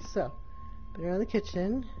 Okay, so, been around the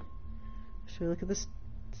kitchen. Should we look at this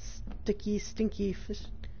sticky, stinky fish?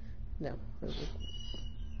 No.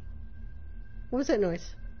 What was that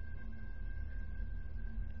noise?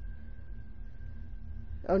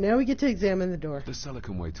 Oh, now we get to examine the door. The cellar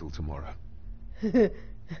can wait till tomorrow.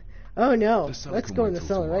 Oh no, let's go in the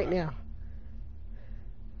cellar tomorrow. right now.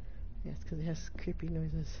 Yes, because it has creepy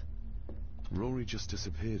noises. Rory just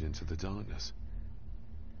disappeared into the darkness.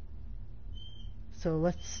 So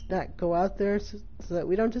let's not go out there so that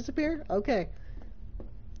we don't disappear? Okay.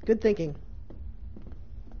 Good thinking.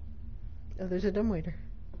 Oh, there's a dumbwaiter.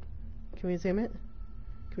 Can we examine it?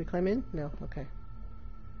 Can we climb in? No. Okay.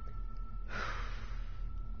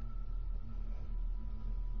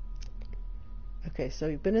 Okay, so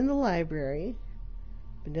we've been in the library.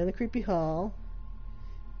 Been down the creepy hall.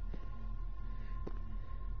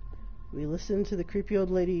 We listened to the creepy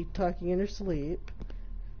old lady talking in her sleep.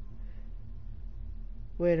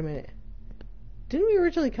 Wait a minute. Didn't we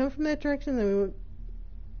originally come from that direction? Then we went...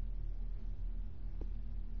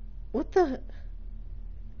 What the...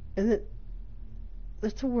 And then...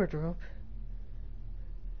 That's a wardrobe.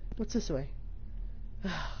 What's this way?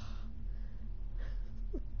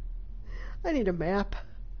 I need a map.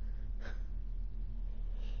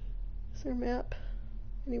 Is there a map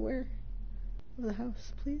anywhere of the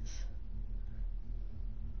house, please?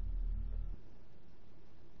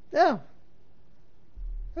 Oh.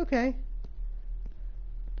 Okay.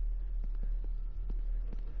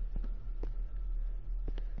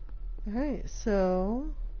 Alright, so...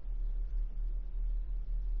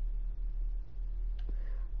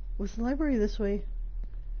 Was the library this way?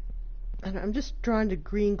 And I'm just drawn to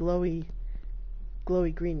green, glowy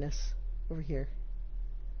greenness over here.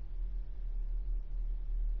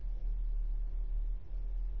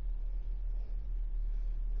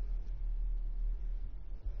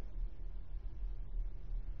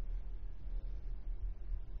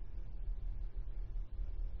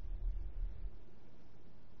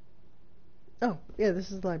 Oh, yeah,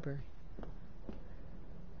 this is the library.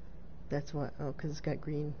 That's what, oh, because it's got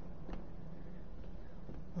green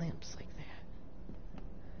lamps like that.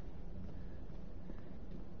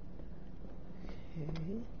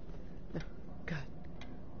 Okay. Oh, God.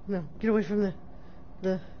 No, get away from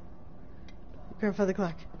the grandfather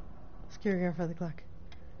clock. Scary grandfather clock.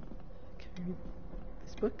 Can I read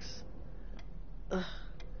these books? Ugh.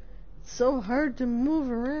 It's so hard to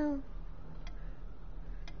move around.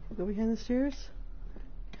 Go behind the stairs?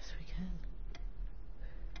 Yes, we can.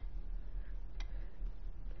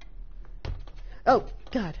 Oh,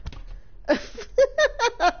 God. I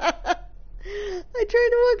tried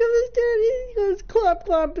to walk up the stairs and he goes clop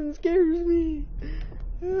clop and scares me.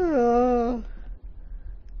 Oh.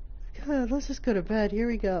 God, let's just go to bed. Here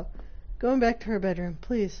we go. Going back to her bedroom,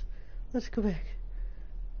 please. Let's go back.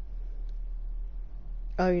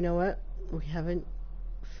 Oh, you know what? We haven't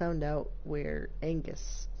found out where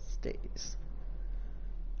Angus stays.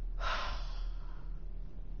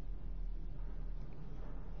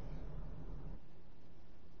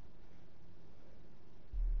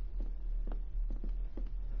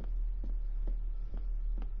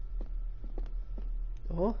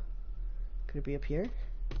 Oh, could it be up here?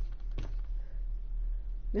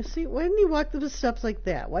 Now see, why didn't he walk up the steps like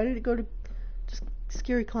that? Why did it go to just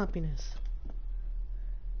scary clompiness?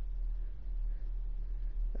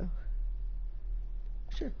 Oh,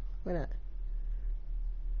 sure, why not?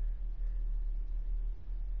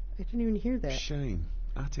 I didn't even hear that. Shame.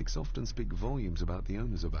 Attics often speak volumes about the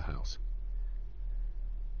owners of a house.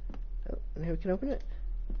 Oh, now we can open it.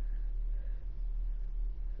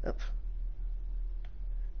 Oh.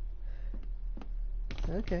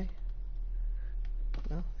 Okay.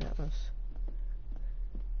 Well, that was...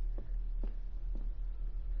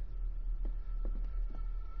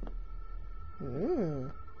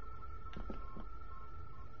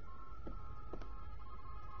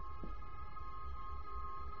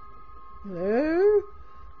 Hello?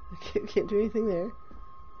 We can't do anything there.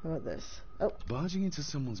 How about this? Oh. Barging into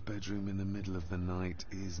someone's bedroom in the middle of the night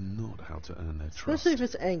is not how to earn their trust. Especially if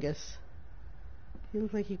it's Angus. He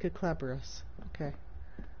looked like he could clapper us. Okay.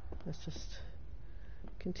 Let's just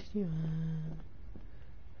continue on.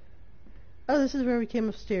 Oh, this is where we came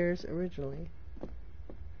upstairs originally.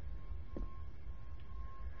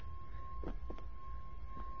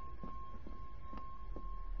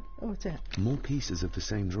 Oh, what's that? More pieces of the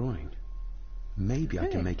same drawing. Maybe I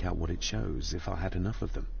can make out what it shows if I had enough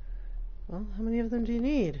of them. Well, how many of them do you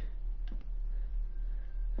need?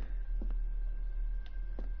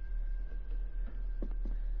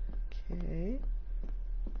 Okay.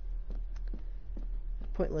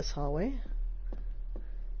 Pointless hallway.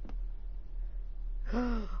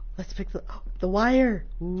 Let's pick the wire.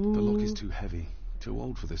 Ooh. The lock is too heavy, too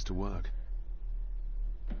old for this to work.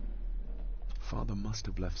 Father must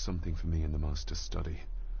have left something for me in the master's study.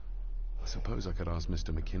 I suppose I could ask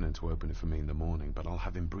Mr. McKinnon to open it for me in the morning, but I'll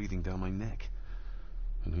have him breathing down my neck.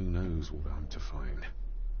 And who knows what I'm to find.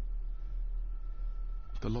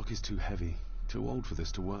 The lock is too heavy, too old for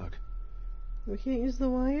this to work. We can't use the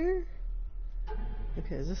wire?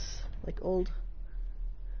 Okay, is this like old?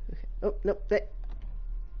 Okay. Oh, nope.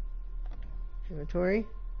 Inventory.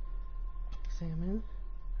 Examine.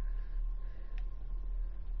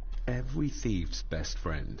 Every thief's best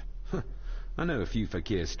friend. I know a few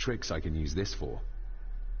fakir's tricks I can use this for.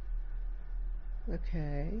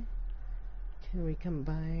 Okay. Can we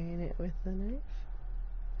combine it with the knife?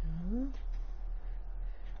 No.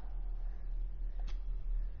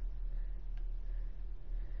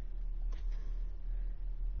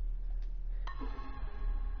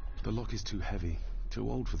 The lock is too heavy. Too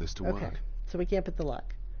old for this to work. So we can't put the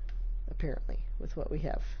lock, apparently, with what we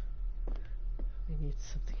have. We need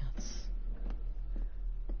something else.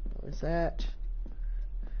 What was that?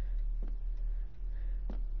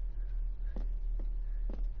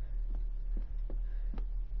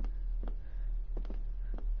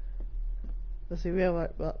 Let's see, we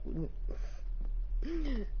have well,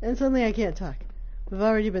 and suddenly I can't talk. We've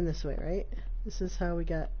already been this way, right? This is how we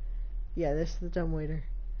got, yeah, this is the dumbwaiter.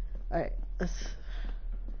 Alright, let's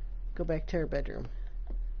go back to our bedroom.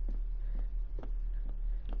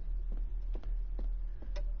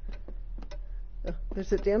 Oh,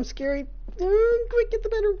 there's a damn scary, quick, get the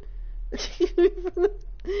bedroom!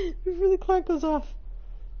 Before the clock goes off.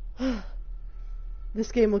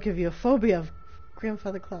 This game will give you a phobia of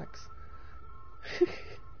grandfather clocks.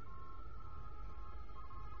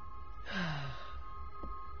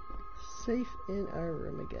 Safe in our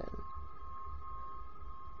room again.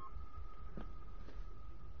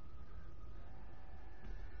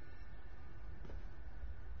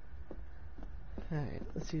 Alright,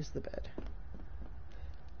 let's use the bed.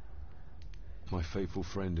 My faithful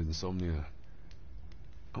friend Insomnia.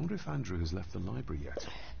 I wonder if Andrew has left the library yet.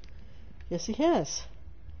 Yes, he has.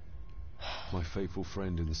 My faithful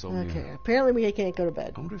friend Insomnia. Okay, apparently we can't go to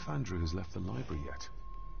bed. I wonder if Andrew has left the library yet.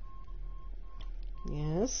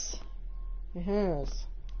 Yes, he has.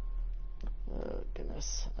 Oh,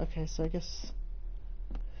 goodness. Okay, so I guess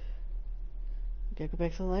we gotta go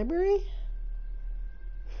back to the library?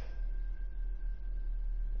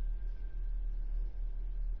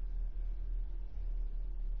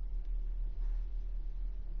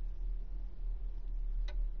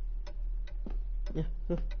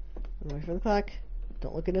 Yeah. Wait for the clock.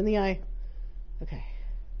 Don't look it in the eye. Okay.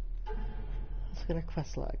 Let's look at our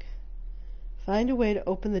quest log. Find a way to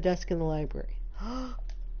open the desk in the library.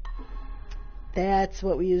 That's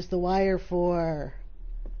what we use the wire for.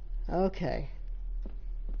 Okay.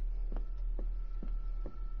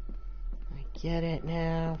 I get it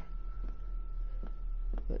now.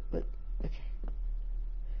 What? Okay.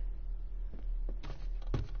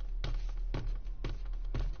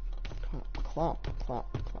 Clomp, clomp,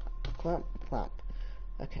 clomp, clomp, clomp.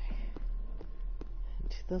 Okay.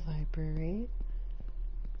 Into the library.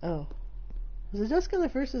 Oh. Was the desk on the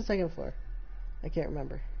first or the second floor? I can't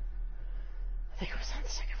remember. I think it was on the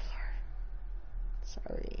second floor.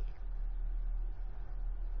 Sorry.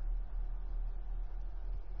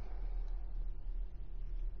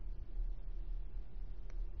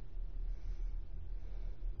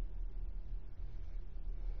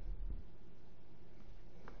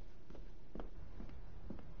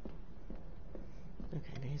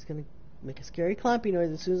 Okay, now he's gonna make a scary clompy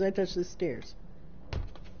noise as soon as I touch the stairs.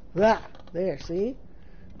 Ah! There, see?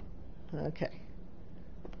 Okay.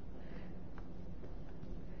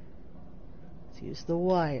 Let's use the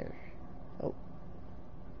wire. Oh.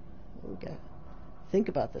 Okay. Think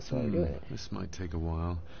about this while we're doing it. This might take a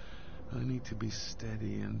while. I need to be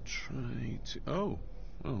steady and try to... Oh,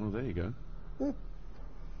 there you go.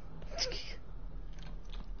 It's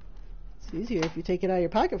easier if you take it out of your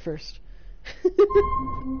pocket first.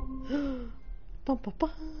 Bum, bum,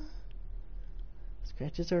 bum.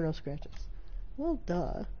 Scratches or no scratches? Well,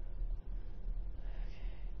 duh.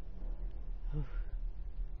 Okay.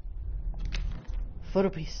 Photo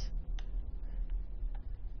piece.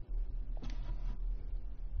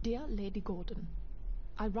 Dear Lady Gordon,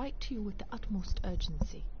 I write to you with the utmost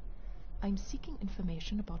urgency. I'm seeking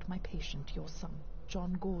information about my patient, your son,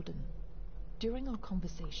 John Gordon. During our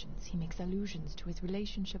conversations, he makes allusions to his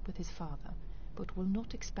relationship with his father, but will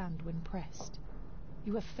not expand when pressed.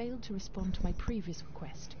 You have failed to respond to my previous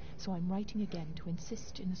request, so I'm writing again to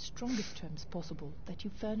insist in the strongest terms possible that you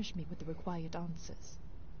furnish me with the required answers.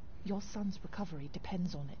 Your son's recovery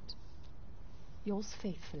depends on it. Yours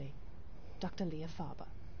faithfully, Dr. Leah Farber,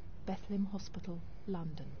 Bethlehem Hospital,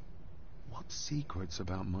 London. What secrets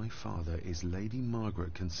about my father is Lady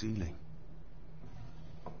Margaret concealing?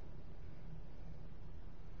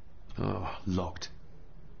 Oh, locked.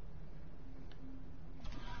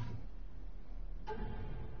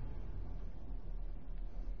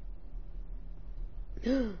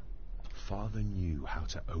 Father knew how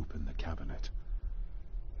to open the cabinet.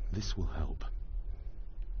 This will help.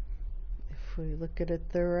 If If we look at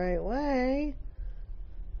it the right way.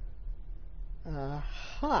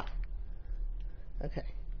 Aha. Okay.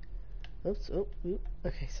 Oops.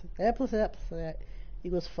 Okay, so that plus that plus that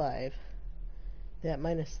equals 5. That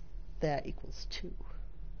minus that equals 2.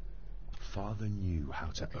 Father knew how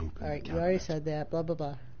to open the Alright, cabinet. you already said that. Blah, blah,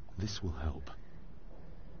 blah. This will help.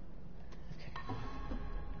 Okay.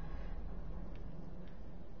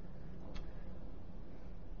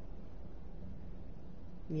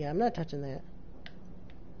 Yeah, I'm not touching that.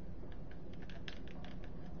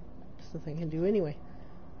 There's nothing I can do anyway.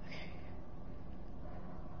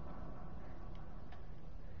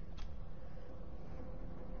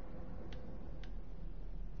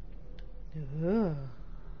 Ugh.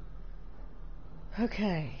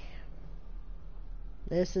 Okay.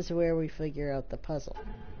 This is where we figure out the puzzle.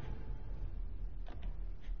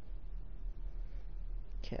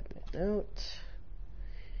 Cabinet note.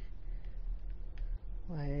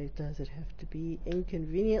 Why does it have to be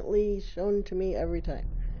inconveniently shown to me every time?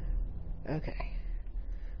 Okay.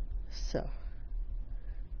 So.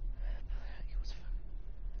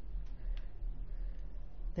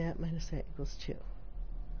 That minus that equals 2.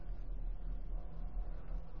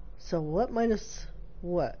 So what minus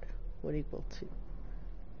what would equal 2?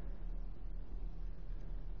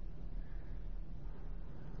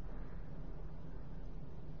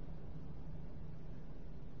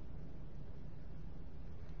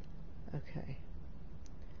 Okay.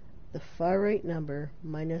 The far right number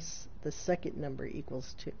minus the second number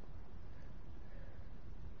equals 2.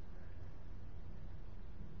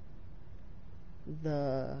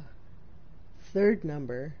 The third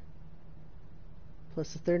number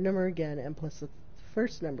plus the third number again and plus the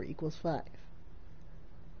first number equals 5.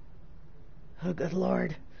 Oh, good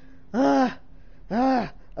Lord.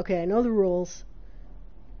 Okay, I know the rules.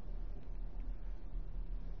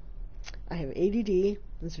 I have ADD.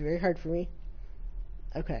 This is very hard for me.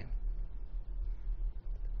 Okay.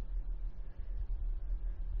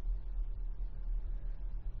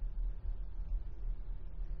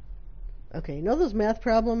 Okay, you know those math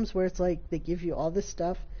problems where it's like they give you all this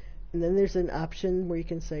stuff and then there's an option where you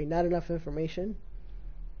can say not enough information?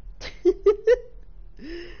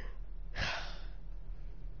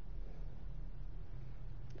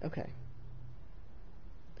 Okay.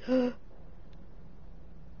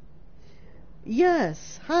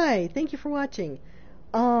 Yes. Hi. Thank you for watching.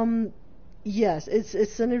 Yes,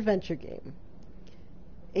 it's an adventure game.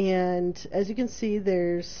 And as you can see,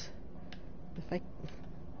 there's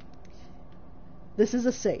this is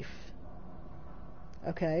a safe.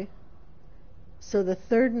 Okay? So the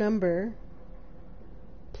third number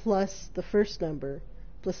plus the first number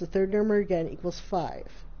plus the third number again equals 5.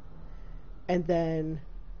 And then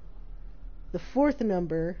the fourth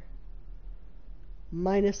number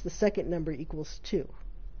minus the second number equals 2.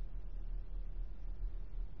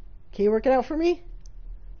 Can you work it out for me?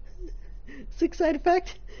 6 side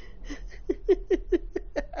effect?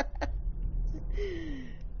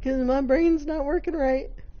 Because my brain's not working right.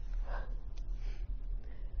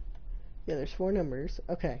 Yeah, there's 4 numbers.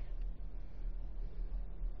 Okay.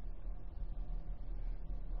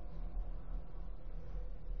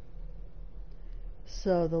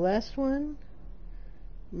 So the last one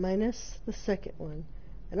minus the second one.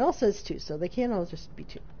 And it all says 2, so they can't all just be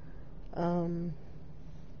 2.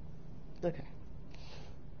 Okay.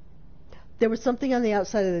 There was something on the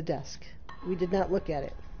outside of the desk. We did not look at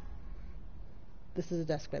it. This is a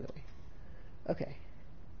desk, by the way. Okay.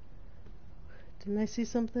 Didn't I see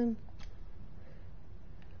something?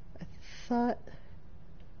 I thought...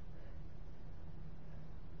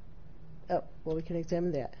 Oh, well, we can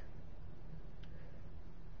examine that.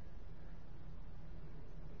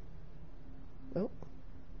 Oh.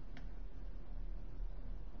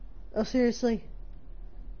 Oh, seriously?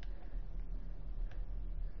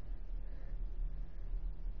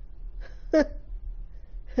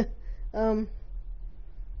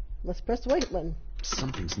 Let's press the white button.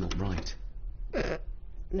 Something's not right.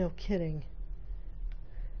 No kidding.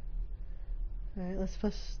 Alright, let's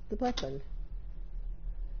press the black button.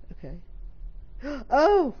 Okay.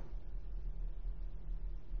 Oh!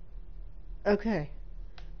 Okay.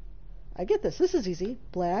 I get this. This is easy.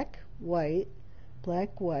 Black, white,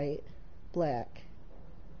 black, white, black.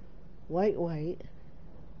 White, white.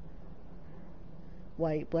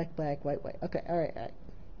 White, black, black, white, white. Okay, alright.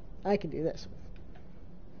 I can do this.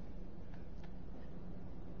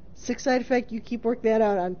 6 side effect, you keep working that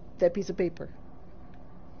out on that piece of paper.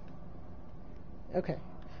 Okay.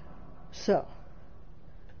 So.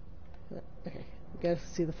 Okay. We gotta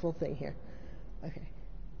see the full thing here. Okay.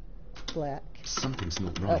 Black. Something's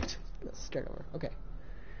not right. Oh, let's start over. Okay.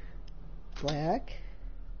 Black.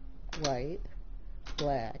 white,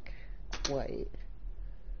 black, white,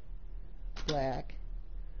 black,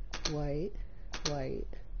 white, white,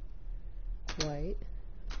 white,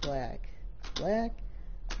 black, black,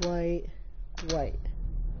 white, white.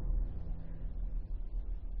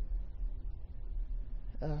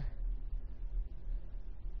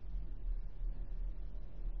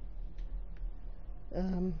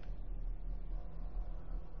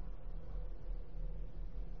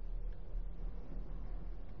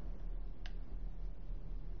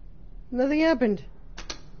 Nothing happened.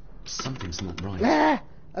 Something's not right. Ah!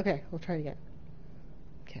 Okay, we'll try it again.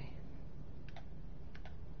 Okay.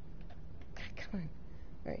 Come on.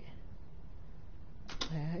 All right.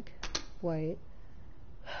 Black, white,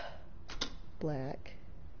 black,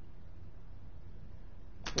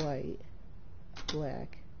 white,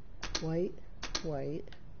 black, white, white,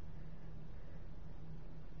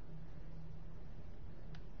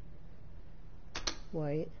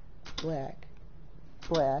 white, black,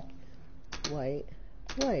 black, white,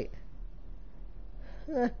 white.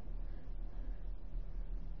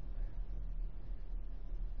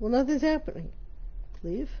 Well, nothing's happening.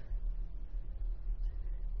 Leave.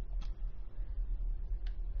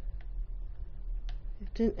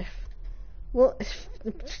 It didn't. Well.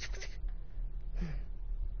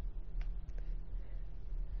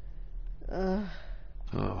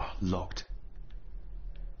 Oh, locked.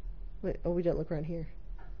 Wait, oh, we didn't look around here.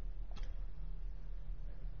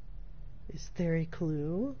 Is there a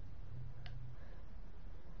clue?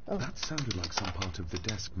 Oh. That sounded like some part of the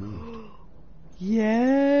desk moved.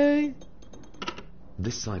 Yay!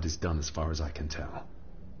 This side is done as far as I can tell.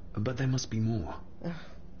 But there must be more.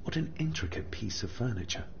 What an intricate piece of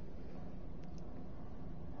furniture.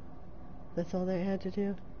 That's all they had to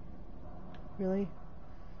do? Really?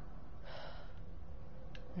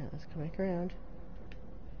 Now let's come back around.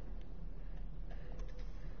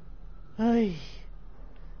 Ay.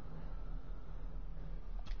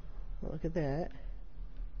 Well, look at that.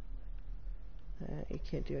 You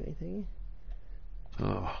can't do anything.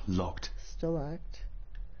 Oh, locked. Still locked.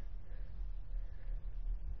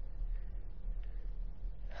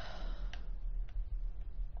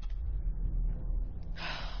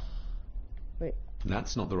 Wait.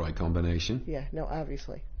 That's not the right combination. Yeah, no,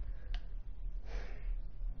 obviously.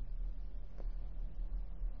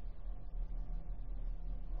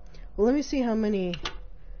 Well, let me see how many...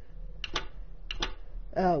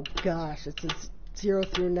 Oh, gosh, it's 0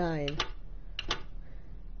 through 9.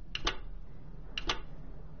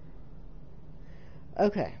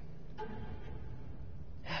 Okay.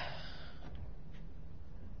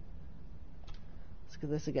 Let's do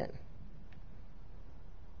this again.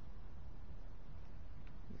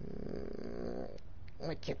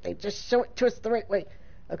 Why can't they just show it to us the right way?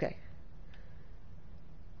 Okay.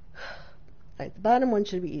 Alright, the bottom one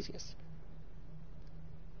should be easiest.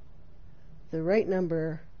 The right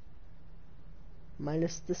number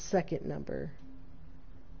minus the second number.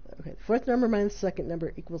 Okay, the fourth number minus the second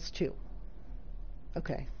number equals 2.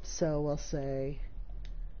 Okay, so we'll say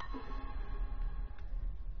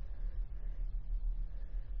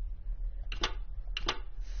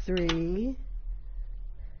 3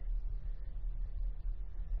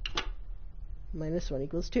 minus 1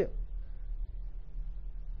 equals 2.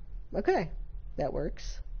 Okay, that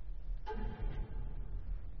works.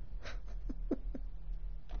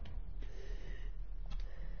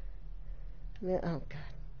 Oh, God.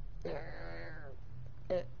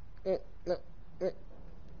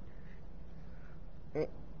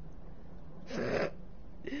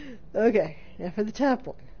 Okay, now for the top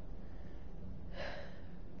one.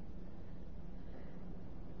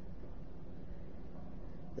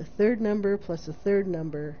 The third number plus the third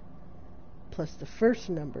number plus the first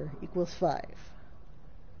number equals 5.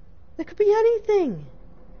 That could be anything.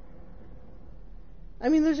 I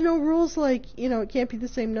mean, there's no rules like, it can't be the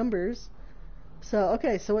same numbers. So,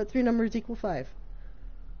 okay, so what 3 numbers equal 5?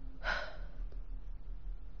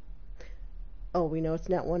 Oh, we know it's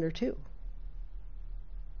not 1 or 2.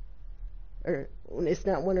 Or it's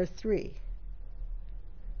not 1 or 3.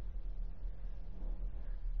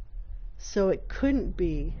 So it couldn't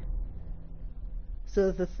be.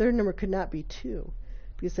 So the third number could not be 2,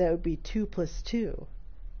 because that would be 2 plus 2.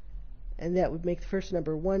 And that would make the first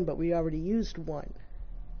number 1, but we already used 1.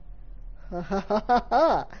 Ha ha ha ha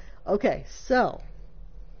ha! Okay, so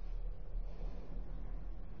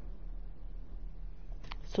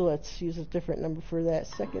let's use a different number for that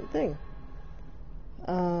second thing.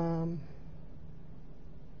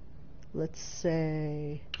 Let's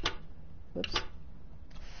say,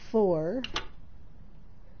 4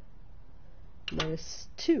 minus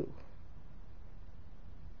 2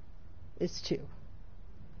 is 2.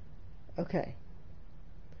 Okay.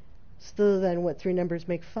 So then what three numbers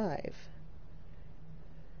make 5?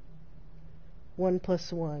 1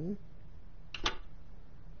 plus 1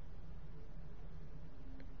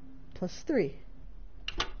 plus 3.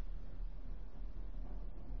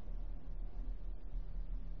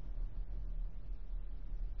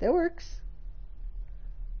 That works.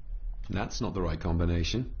 That's not the right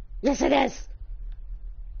combination. Yes, it is!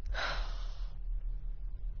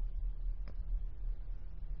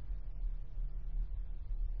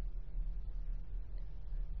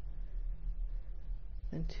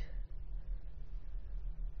 And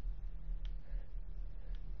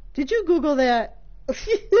did you Google that?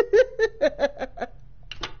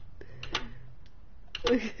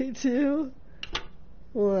 Okay, 2,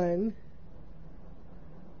 1,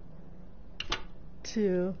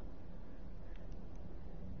 2.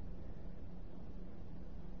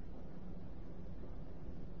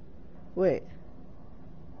 Wait.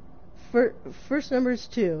 First number is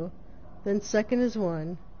 2, then second is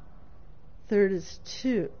 1, third is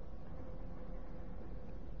 2.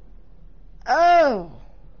 Oh!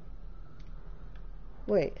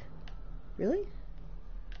 Wait. Really?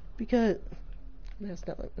 Because that's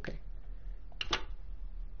not like, okay.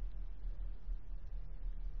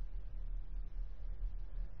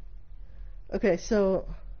 Okay, so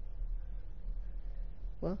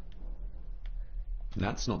well,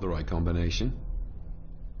 That's not the right combination.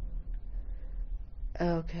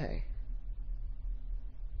 okay.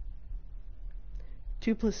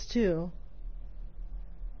 2 plus 2.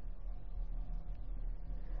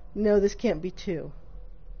 No, this can't be 2.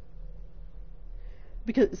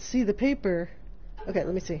 Because, see, the paper... Okay,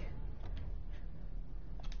 let me see.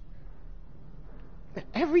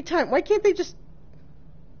 Every time. Why can't they just...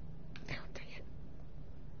 Oh, dang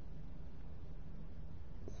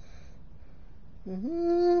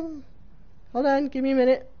it. Hold on, give me a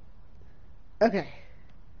minute. Okay.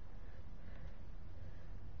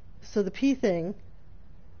 So the P thing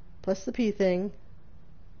plus the P thing.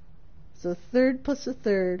 So third plus the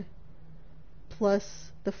third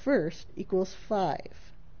plus the first equals 5.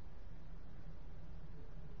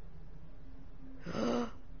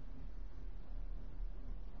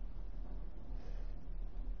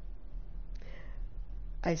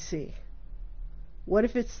 I see. What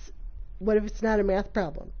if it's not a math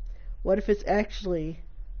problem? What if it's actually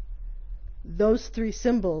those 3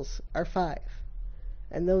 symbols are 5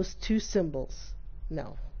 and those 2 symbols?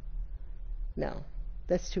 No. No.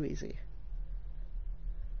 That's too easy.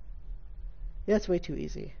 That's way too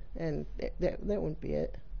easy. And that wouldn't be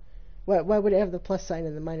it. Why would it have the plus sign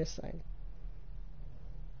and the minus sign?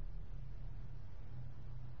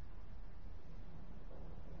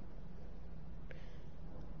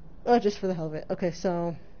 Oh, just for the hell of it. Okay,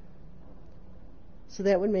 so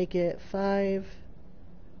that would make it 5,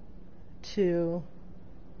 2,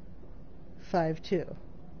 5, 2.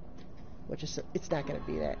 Which is, it's not going to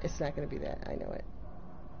be that. It's not going to be that. I know it.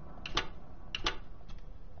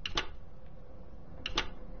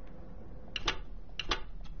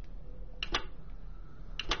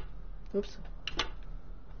 Oops.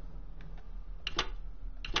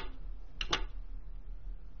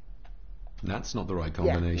 That's not the right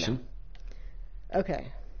combination. Yeah, no.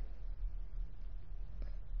 Okay.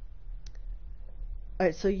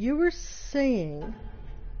 Alright, so you were saying...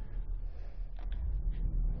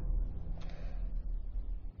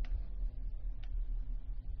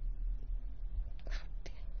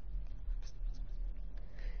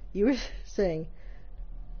 You were saying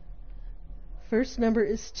first number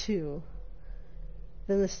is 2,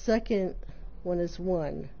 then the second one is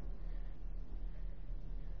 1,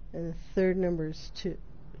 and the third number is 2.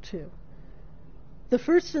 The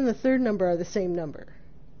first and the third number are the same number.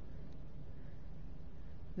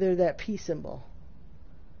 They're that P symbol.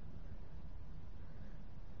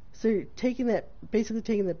 So you're basically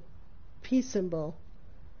taking the P symbol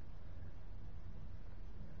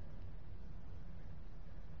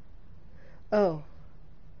Oh,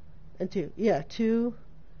 and 2. Yeah, 2,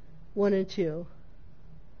 1, and 2.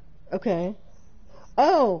 Okay.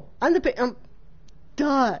 Oh, on the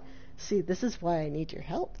duh. See, this is why I need your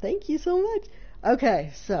help. Thank you so much.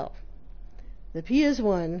 Okay, so the P is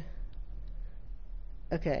 1.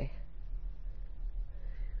 Okay.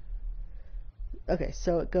 Okay,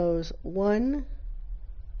 so it goes 1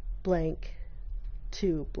 blank,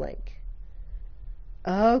 2 blank.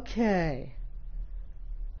 Okay.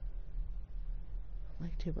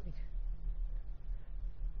 Like 2 blank.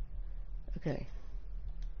 Okay.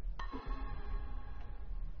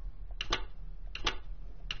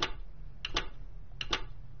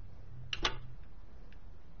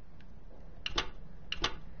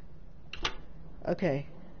 Okay.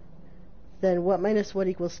 then what minus what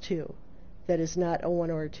equals 2? That is not a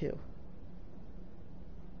 1 or a 2.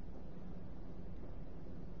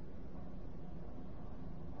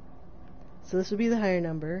 So this would be the higher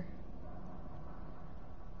number.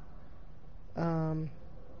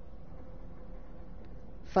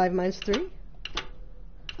 5 minus 3?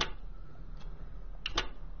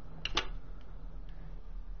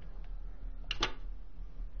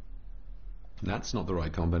 That's not the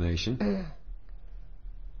right combination.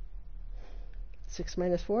 6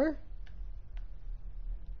 minus 4?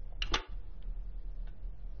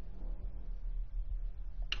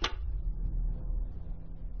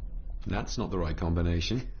 That's not the right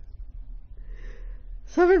combination.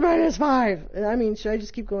 7 minus 5. I mean, should I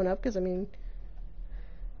just keep going up? Because, I mean,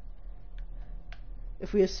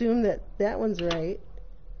 if we assume that that one's right.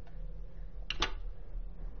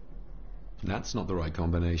 That's not the right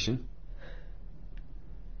combination.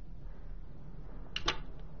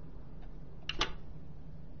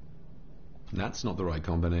 That's not the right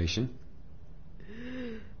combination.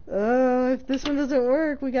 Oh, if this one doesn't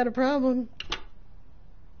work, we got a problem.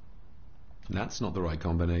 That's not the right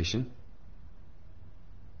combination.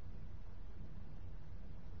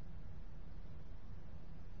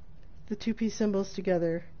 The two p symbols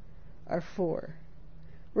together are 4.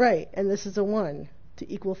 Right, and this is a 1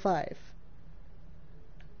 to equal 5.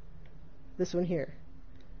 This one here.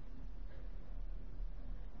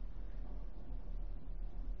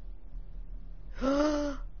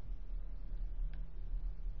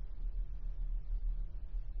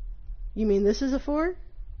 You mean this is a 4?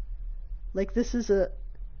 Like this is a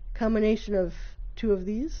combination of two of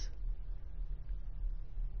these?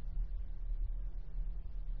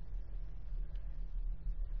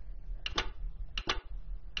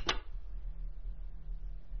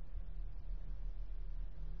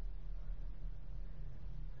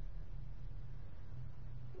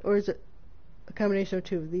 Or is it a combination of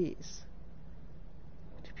two of these?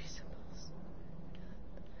 Two p symbols.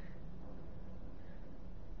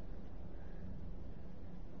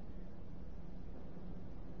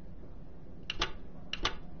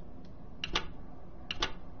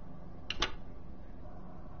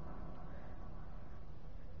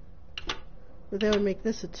 But that would make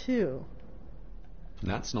this a 2.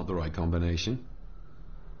 That's not the right combination.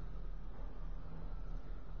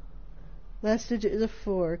 Last digit is a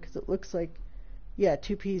 4 because it looks like, yeah,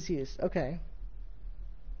 2 p's used. Okay.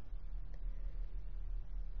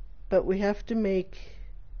 But we have to make,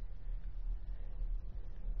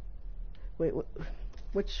 wait,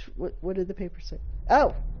 what did the paper say?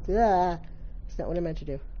 Oh, that's not what I meant to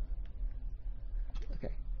do.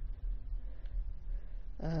 Okay.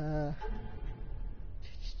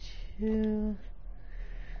 2.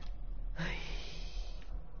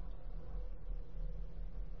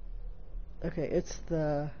 Okay, it's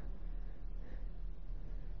the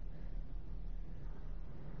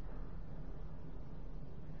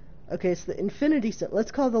it's the infinity symbol. Let's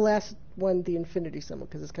call the last one the infinity symbol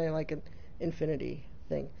because it's kind of like an infinity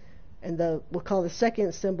thing. And we'll call the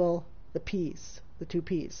second symbol the p's, the 2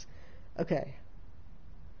 p's. Okay.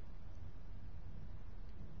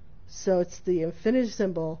 So it's the infinity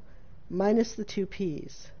symbol minus the 2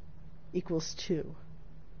 p's equals 2.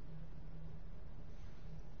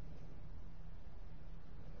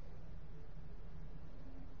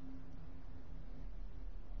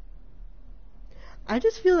 I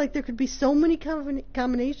just feel like there could be so many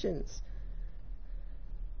combinations.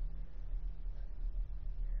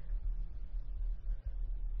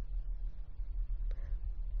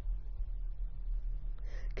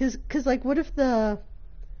 Cause like, what if the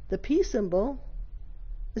P symbol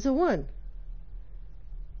is a 1,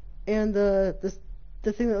 and the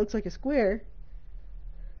thing that looks like a square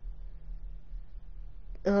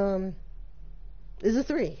is a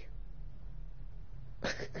 3.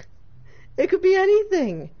 It could be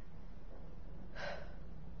anything.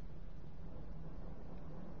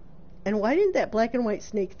 And why didn't that black and white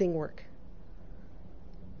snake thing work?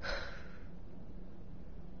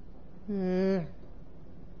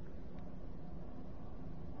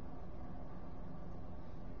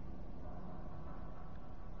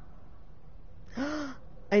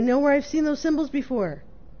 I know where I've seen those symbols before.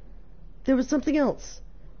 There was something else.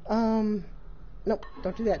 Nope,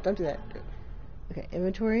 don't do that, don't do that. Okay,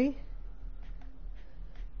 inventory.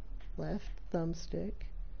 Left thumbstick.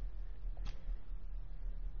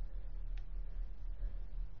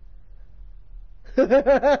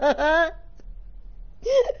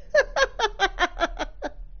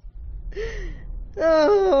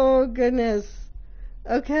 Oh, goodness.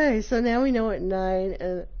 Okay, so now we know what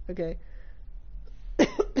 9, okay.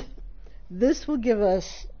 This will give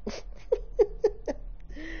us,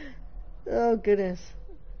 Oh, goodness.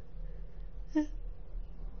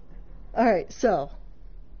 Alright, so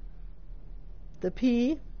the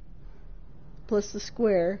p plus the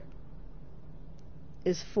square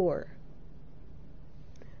is 4.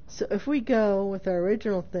 So if we go with our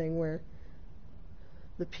original thing where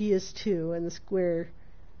the p is 2 and the square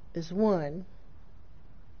is 1,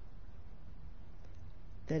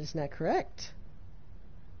 that is not correct.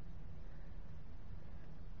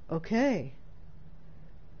 Okay.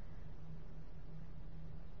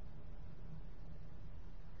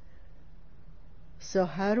 So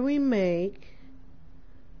how do we make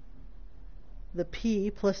the p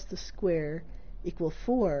plus the square equal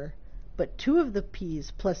 4, but 2 of the p's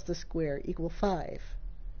plus the square equal 5?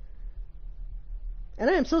 And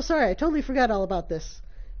I am so sorry, I totally forgot all about this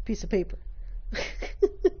piece of paper.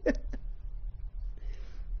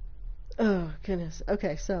 Oh, goodness.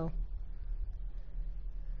 Okay, so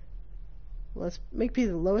let's make p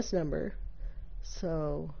the lowest number.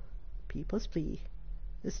 So p plus p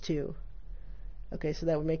is 2. Okay, so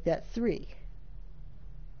that would make that 3.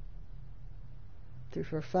 3,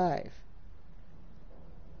 4, 5.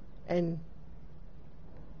 And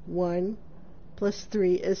 1 plus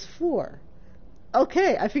 3 is 4.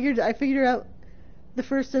 Okay, I figured out the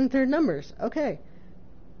first and third numbers. Okay.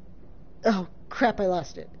 Oh, crap, I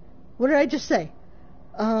lost it. What did I just say?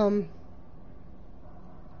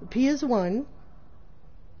 P is 1.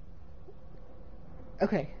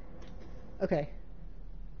 Okay. Okay.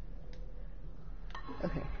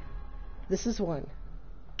 Okay. This is 1.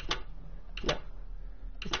 No.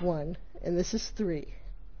 It's 1. And this is 3.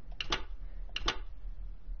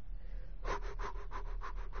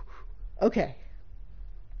 Okay.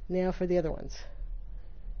 Now for the other ones.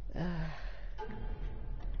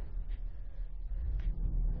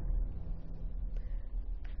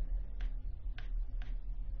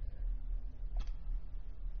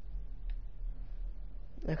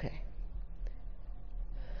 Okay.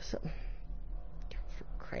 So, for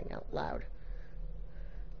crying out loud.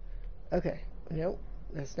 Okay. Nope.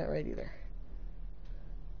 That's not right either.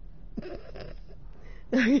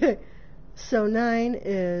 Okay. So 9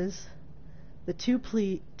 is the 2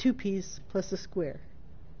 p's plus the square.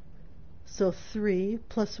 So 3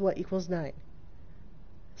 plus what equals 9?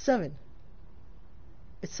 7.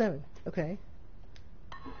 It's 7. Okay.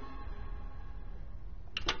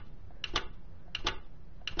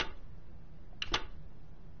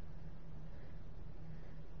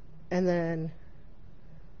 And then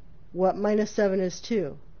what minus 7 is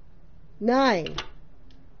 2? 9.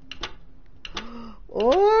 Oh,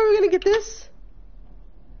 are we going to get this?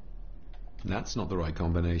 That's not the right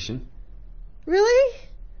combination. Really?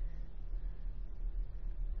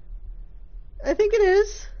 I think it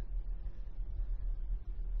is.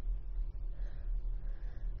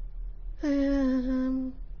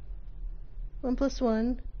 1 plus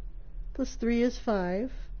 1 plus 3 is 5.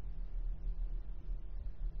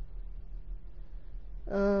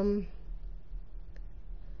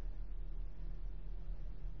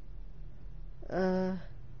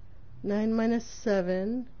 9 minus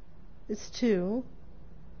 7 is 2.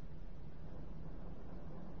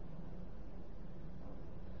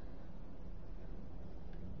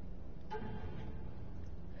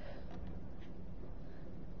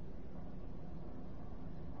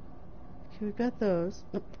 Okay, we've got those.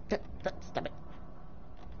 Nope, stop it.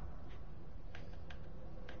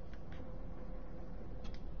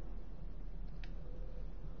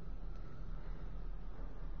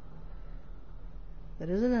 That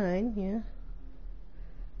is a 9, yeah.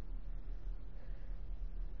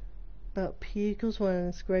 P equals 1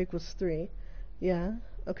 and square equals 3. Yeah,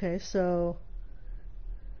 okay, so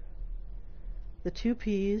the 2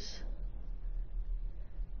 p's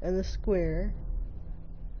and the square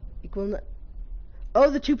equal... Oh,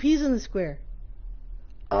 the 2 p's and the square.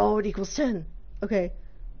 Oh, it equals 10. Okay,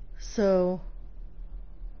 so...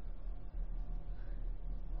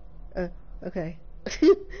 okay.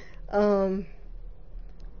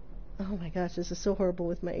 Oh my gosh, this is so horrible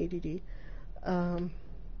with my ADD.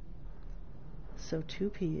 So 2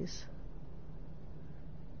 p's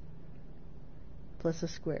plus a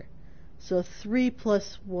square. So 3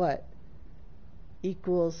 plus what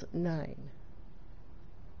equals 9?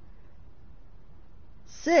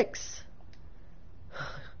 6.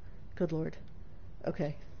 Good Lord.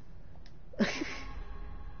 Okay.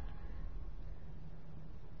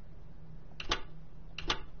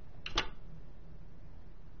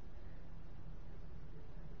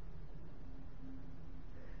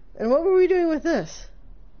 And what were we doing with this?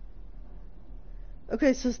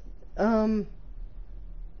 Okay, so,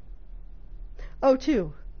 oh,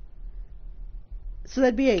 2. So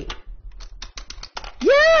that'd be 8.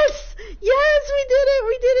 Yes! Yes, we did it!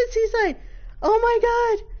 We did it, Seaside! Oh my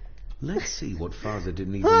god! Let's see what Father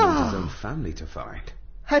didn't even want his own family to find.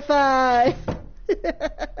 High five!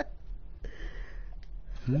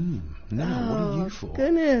 Now, what are you for?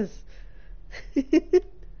 Goodness.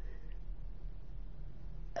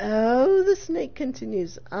 Oh, the snake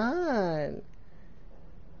continues on.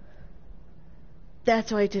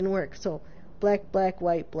 That's why it didn't work. So, black, black,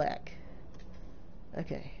 white, black.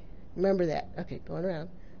 Okay. Remember that. Okay, going around.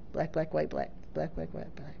 Black, black, white, black. Black, black,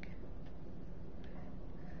 white, black.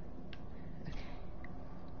 Okay.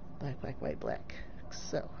 Black, black, white, black.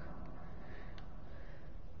 So.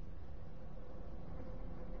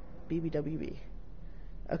 BBWB.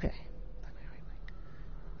 Okay.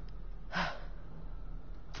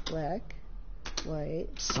 Black, white.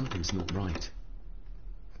 Something's not right.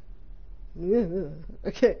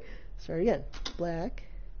 Okay, start again. Black,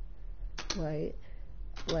 white,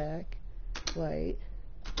 black, white,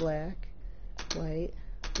 black, white,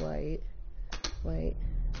 white, white,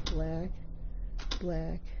 black,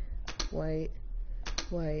 black, white,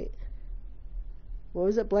 white. What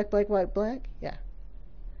was it? Black, black, white, black? Yeah.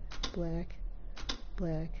 Black,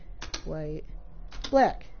 black, white,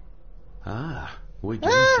 black. Ah, we're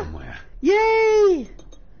getting somewhere. Yay!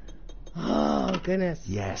 Oh, goodness.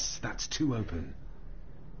 Yes, that's 2 open.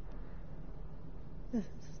 2?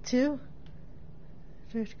 Do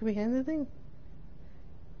we have to go behind the thing?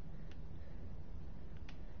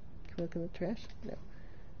 Can we look in the trash? No.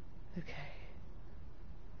 Okay.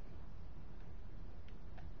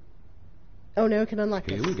 Oh, now we can unlock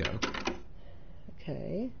this. Here we go.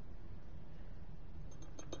 Okay.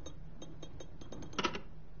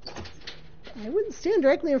 I wouldn't stand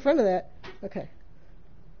directly in front of that. Okay.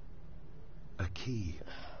 A key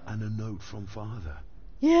and a note from Father.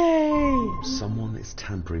 Yay! Someone is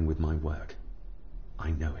tampering with my work.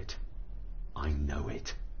 I know it. I know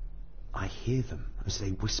it. I hear them as they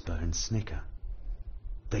whisper and snicker.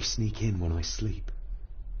 They sneak in when I sleep.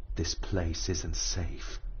 This place isn't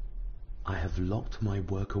safe. I have locked my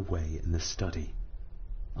work away in the study.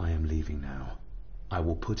 I am leaving now. I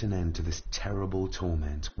will put an end to this terrible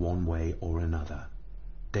torment one way or another.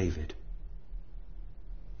 David,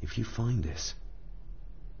 if you find this,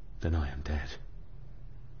 then I am dead.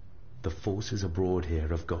 The forces abroad here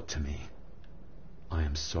have got to me. I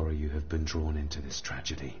am sorry you have been drawn into this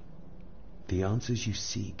tragedy. The answers you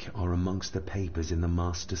seek are amongst the papers in the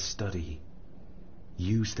Master's study.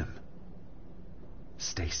 Use them.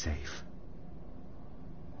 Stay safe.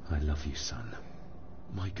 I love you, son.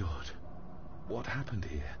 My God, what happened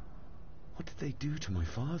here? What did they do to my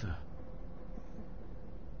father?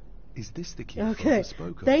 Is this the key Father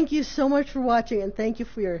spoke of? Thank you so much for watching, and thank you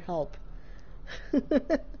for your help.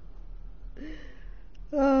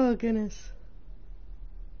 Oh, goodness.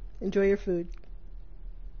 Enjoy your food.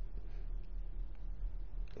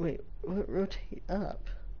 Wait, what? Rotate up?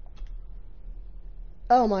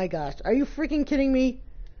 Oh my gosh, are you freaking kidding me?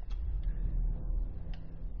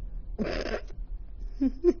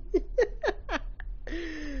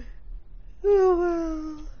 Oh,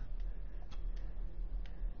 wow.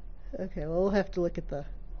 Okay, well, we'll have to look at the...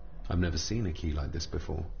 I've never seen a key like this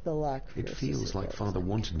before. The lock. It feels like Father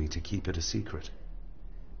wanted me to keep it a secret.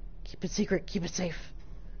 Keep it secret, keep it safe.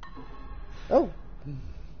 Oh.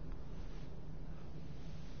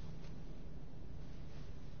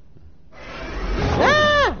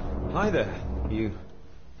 Ah! Hi there. You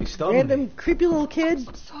startled Random me. creepy little kid.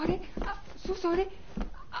 Sorry. So sorry.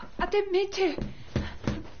 I didn't mean to.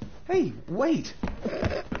 Hey, wait.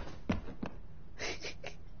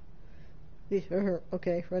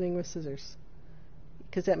 Okay, running with scissors.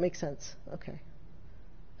 Because that makes sense. Okay.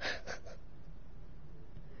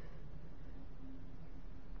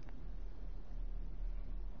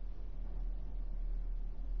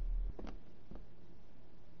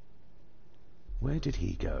 Where did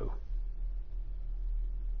he go?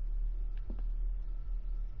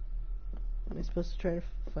 Am I supposed to try to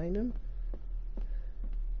find him?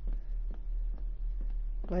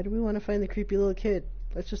 Why do we want to find the creepy little kid?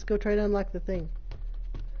 Let's just go try to unlock the thing.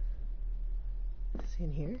 Is he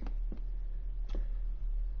in here?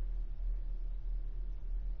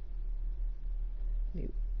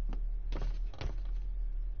 Nope.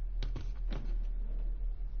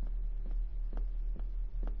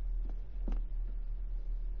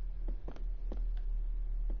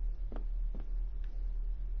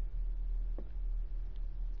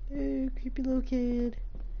 Oh, creepy little kid.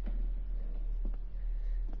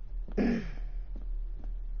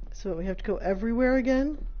 So we have to go everywhere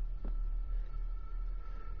again?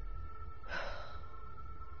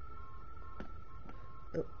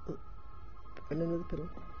 Oh, run into the pillow.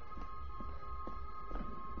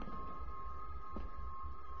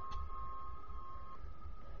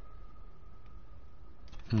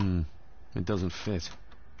 It doesn't fit.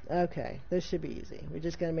 Okay, this should be easy. We're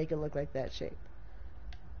just gonna make it look like that shape.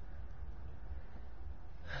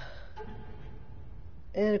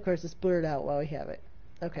 And of course it's blurred out while we have it.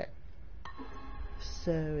 Okay.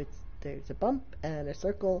 So there's a bump and a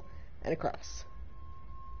circle and a cross.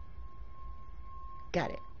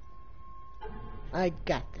 Got it. I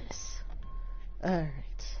got this. Alright.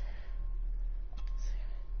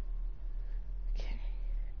 Okay.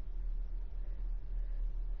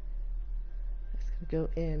 It's gonna go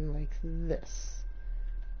in like this.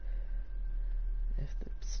 If the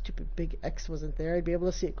stupid big X wasn't there, I'd be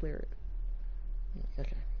able to see it clearer.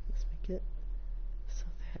 Okay, let's make it so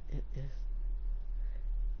that it is.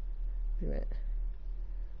 Wait a minute.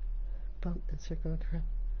 Bump and circle and cross.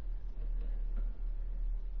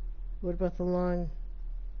 What about the long?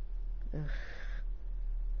 Ugh.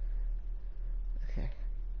 Okay.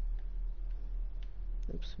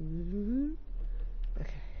 Oops.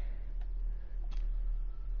 Okay.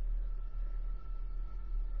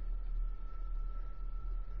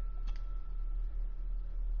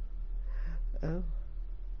 Oh.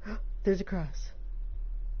 There's a cross.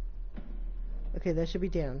 Okay, that should be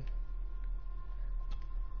down.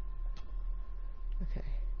 Okay.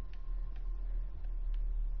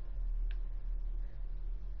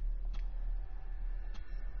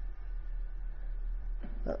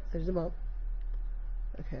 Oh, there's a bump.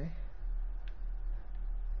 Okay.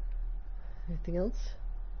 Anything else?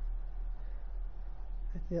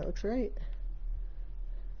 I think that looks right.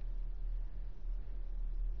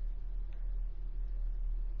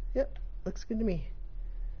 Yep, looks good to me.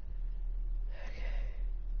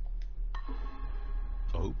 Okay.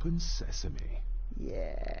 Open sesame.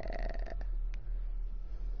 Yeah.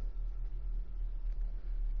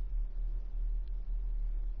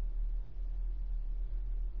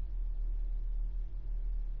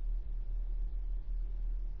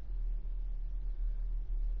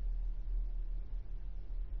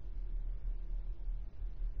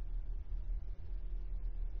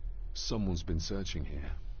 Someone's been searching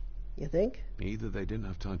here. You think? Either they didn't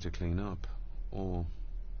have time to clean up, or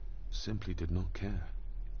simply did not care.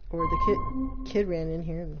 Or the kid ran in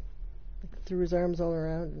here and threw his arms all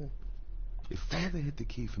around. And if Father hid the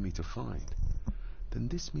key for me to find, then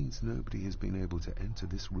this means nobody has been able to enter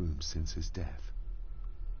this room since his death.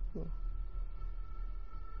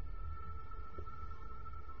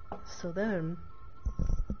 So then,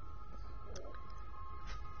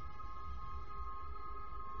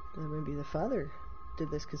 maybe the father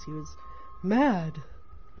did this because he was mad.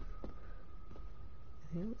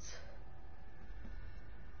 Anything else?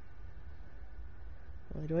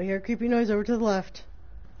 Why do I hear a creepy noise over to the left?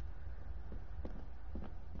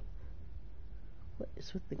 What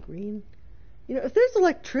is with the green? You know, if there's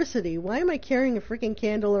electricity, why am I carrying a freaking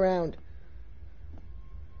candle around?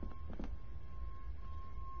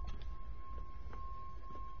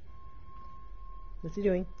 What's he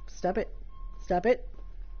doing? Stop it. Stop it.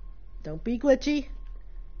 Don't be glitchy.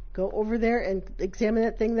 Go over there and examine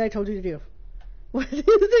that thing that I told you to do. What is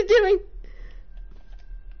he doing?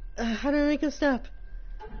 How do I make him stop?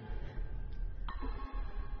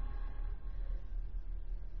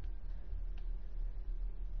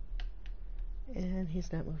 And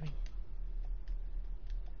he's not moving.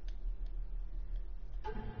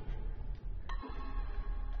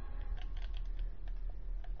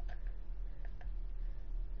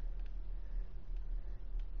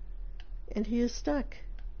 And he is stuck.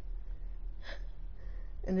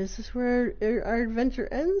 And is this where our adventure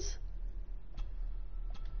ends?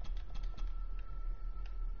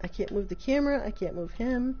 I can't move the camera. I can't move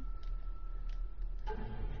him.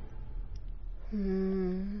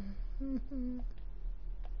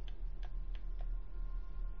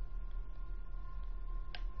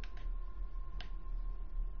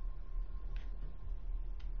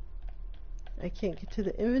 I can't get to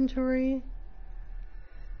the inventory.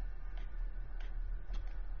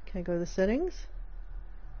 Can I go to the settings?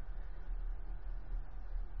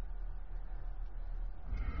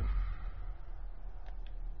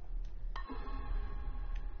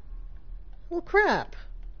 Well, crap.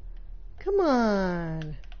 Come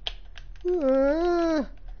on.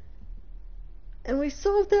 And we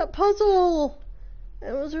solved that puzzle.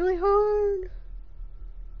 It was really hard.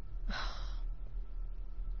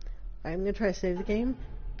 I'm going to try to save the game.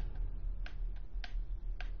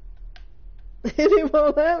 And it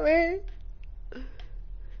won't let me.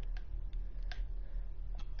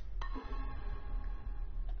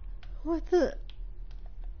 What the?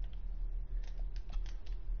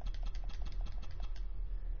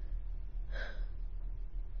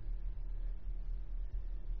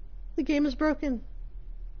 The game is broken.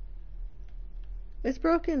 It's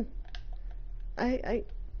broken. I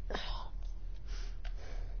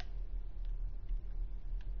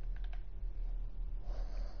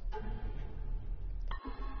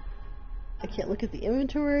can't look at the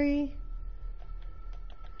inventory.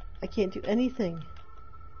 I can't do anything.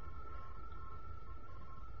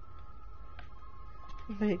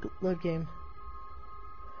 Load game.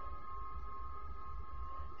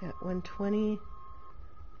 At 120.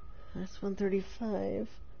 That's 135.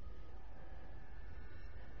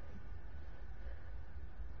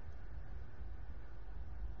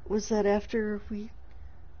 Was that after we...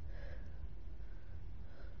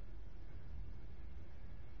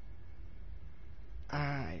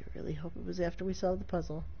 I really hope it was after we solved the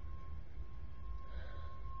puzzle.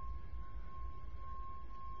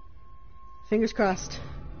 Fingers crossed.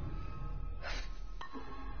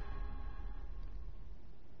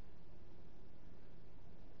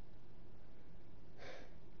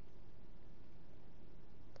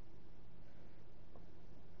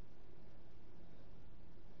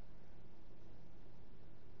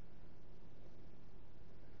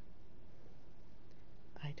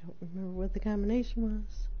 I don't remember what the combination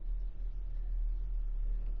was.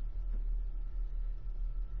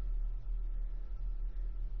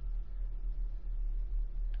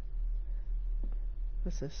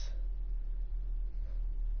 What's this?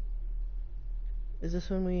 Is this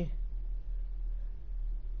when we...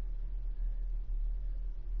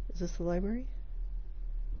 Is this the library?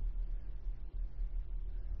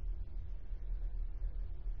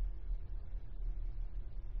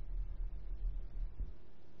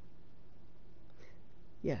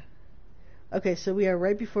 Yeah. Okay, so we are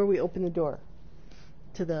right before we open the door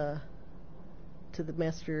to the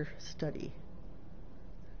master study.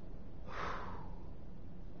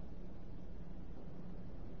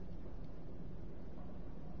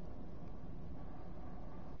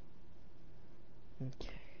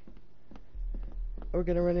 Okay. We're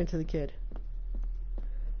gonna run into the kid.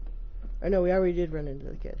 Or no, we already did run into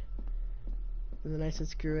the kid. And then I said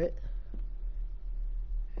screw it.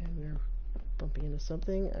 And we're bumping into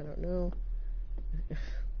something. I don't know.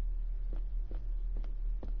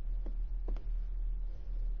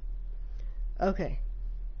 Okay.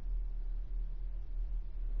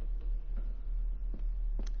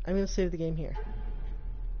 I'm going to save the game here.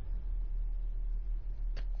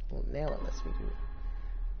 Well, now it lets me do it.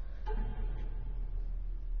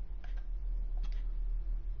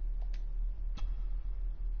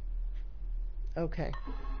 Okay.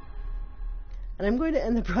 And I'm going to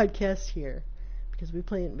end the broadcast here because we've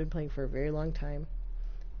been playing for a very long time.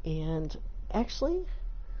 And actually,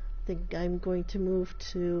 I think I'm going to move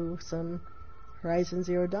to some Horizon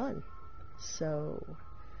Zero Dawn. So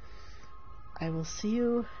I will see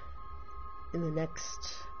you in the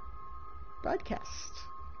next broadcast.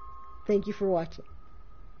 Thank you for watching.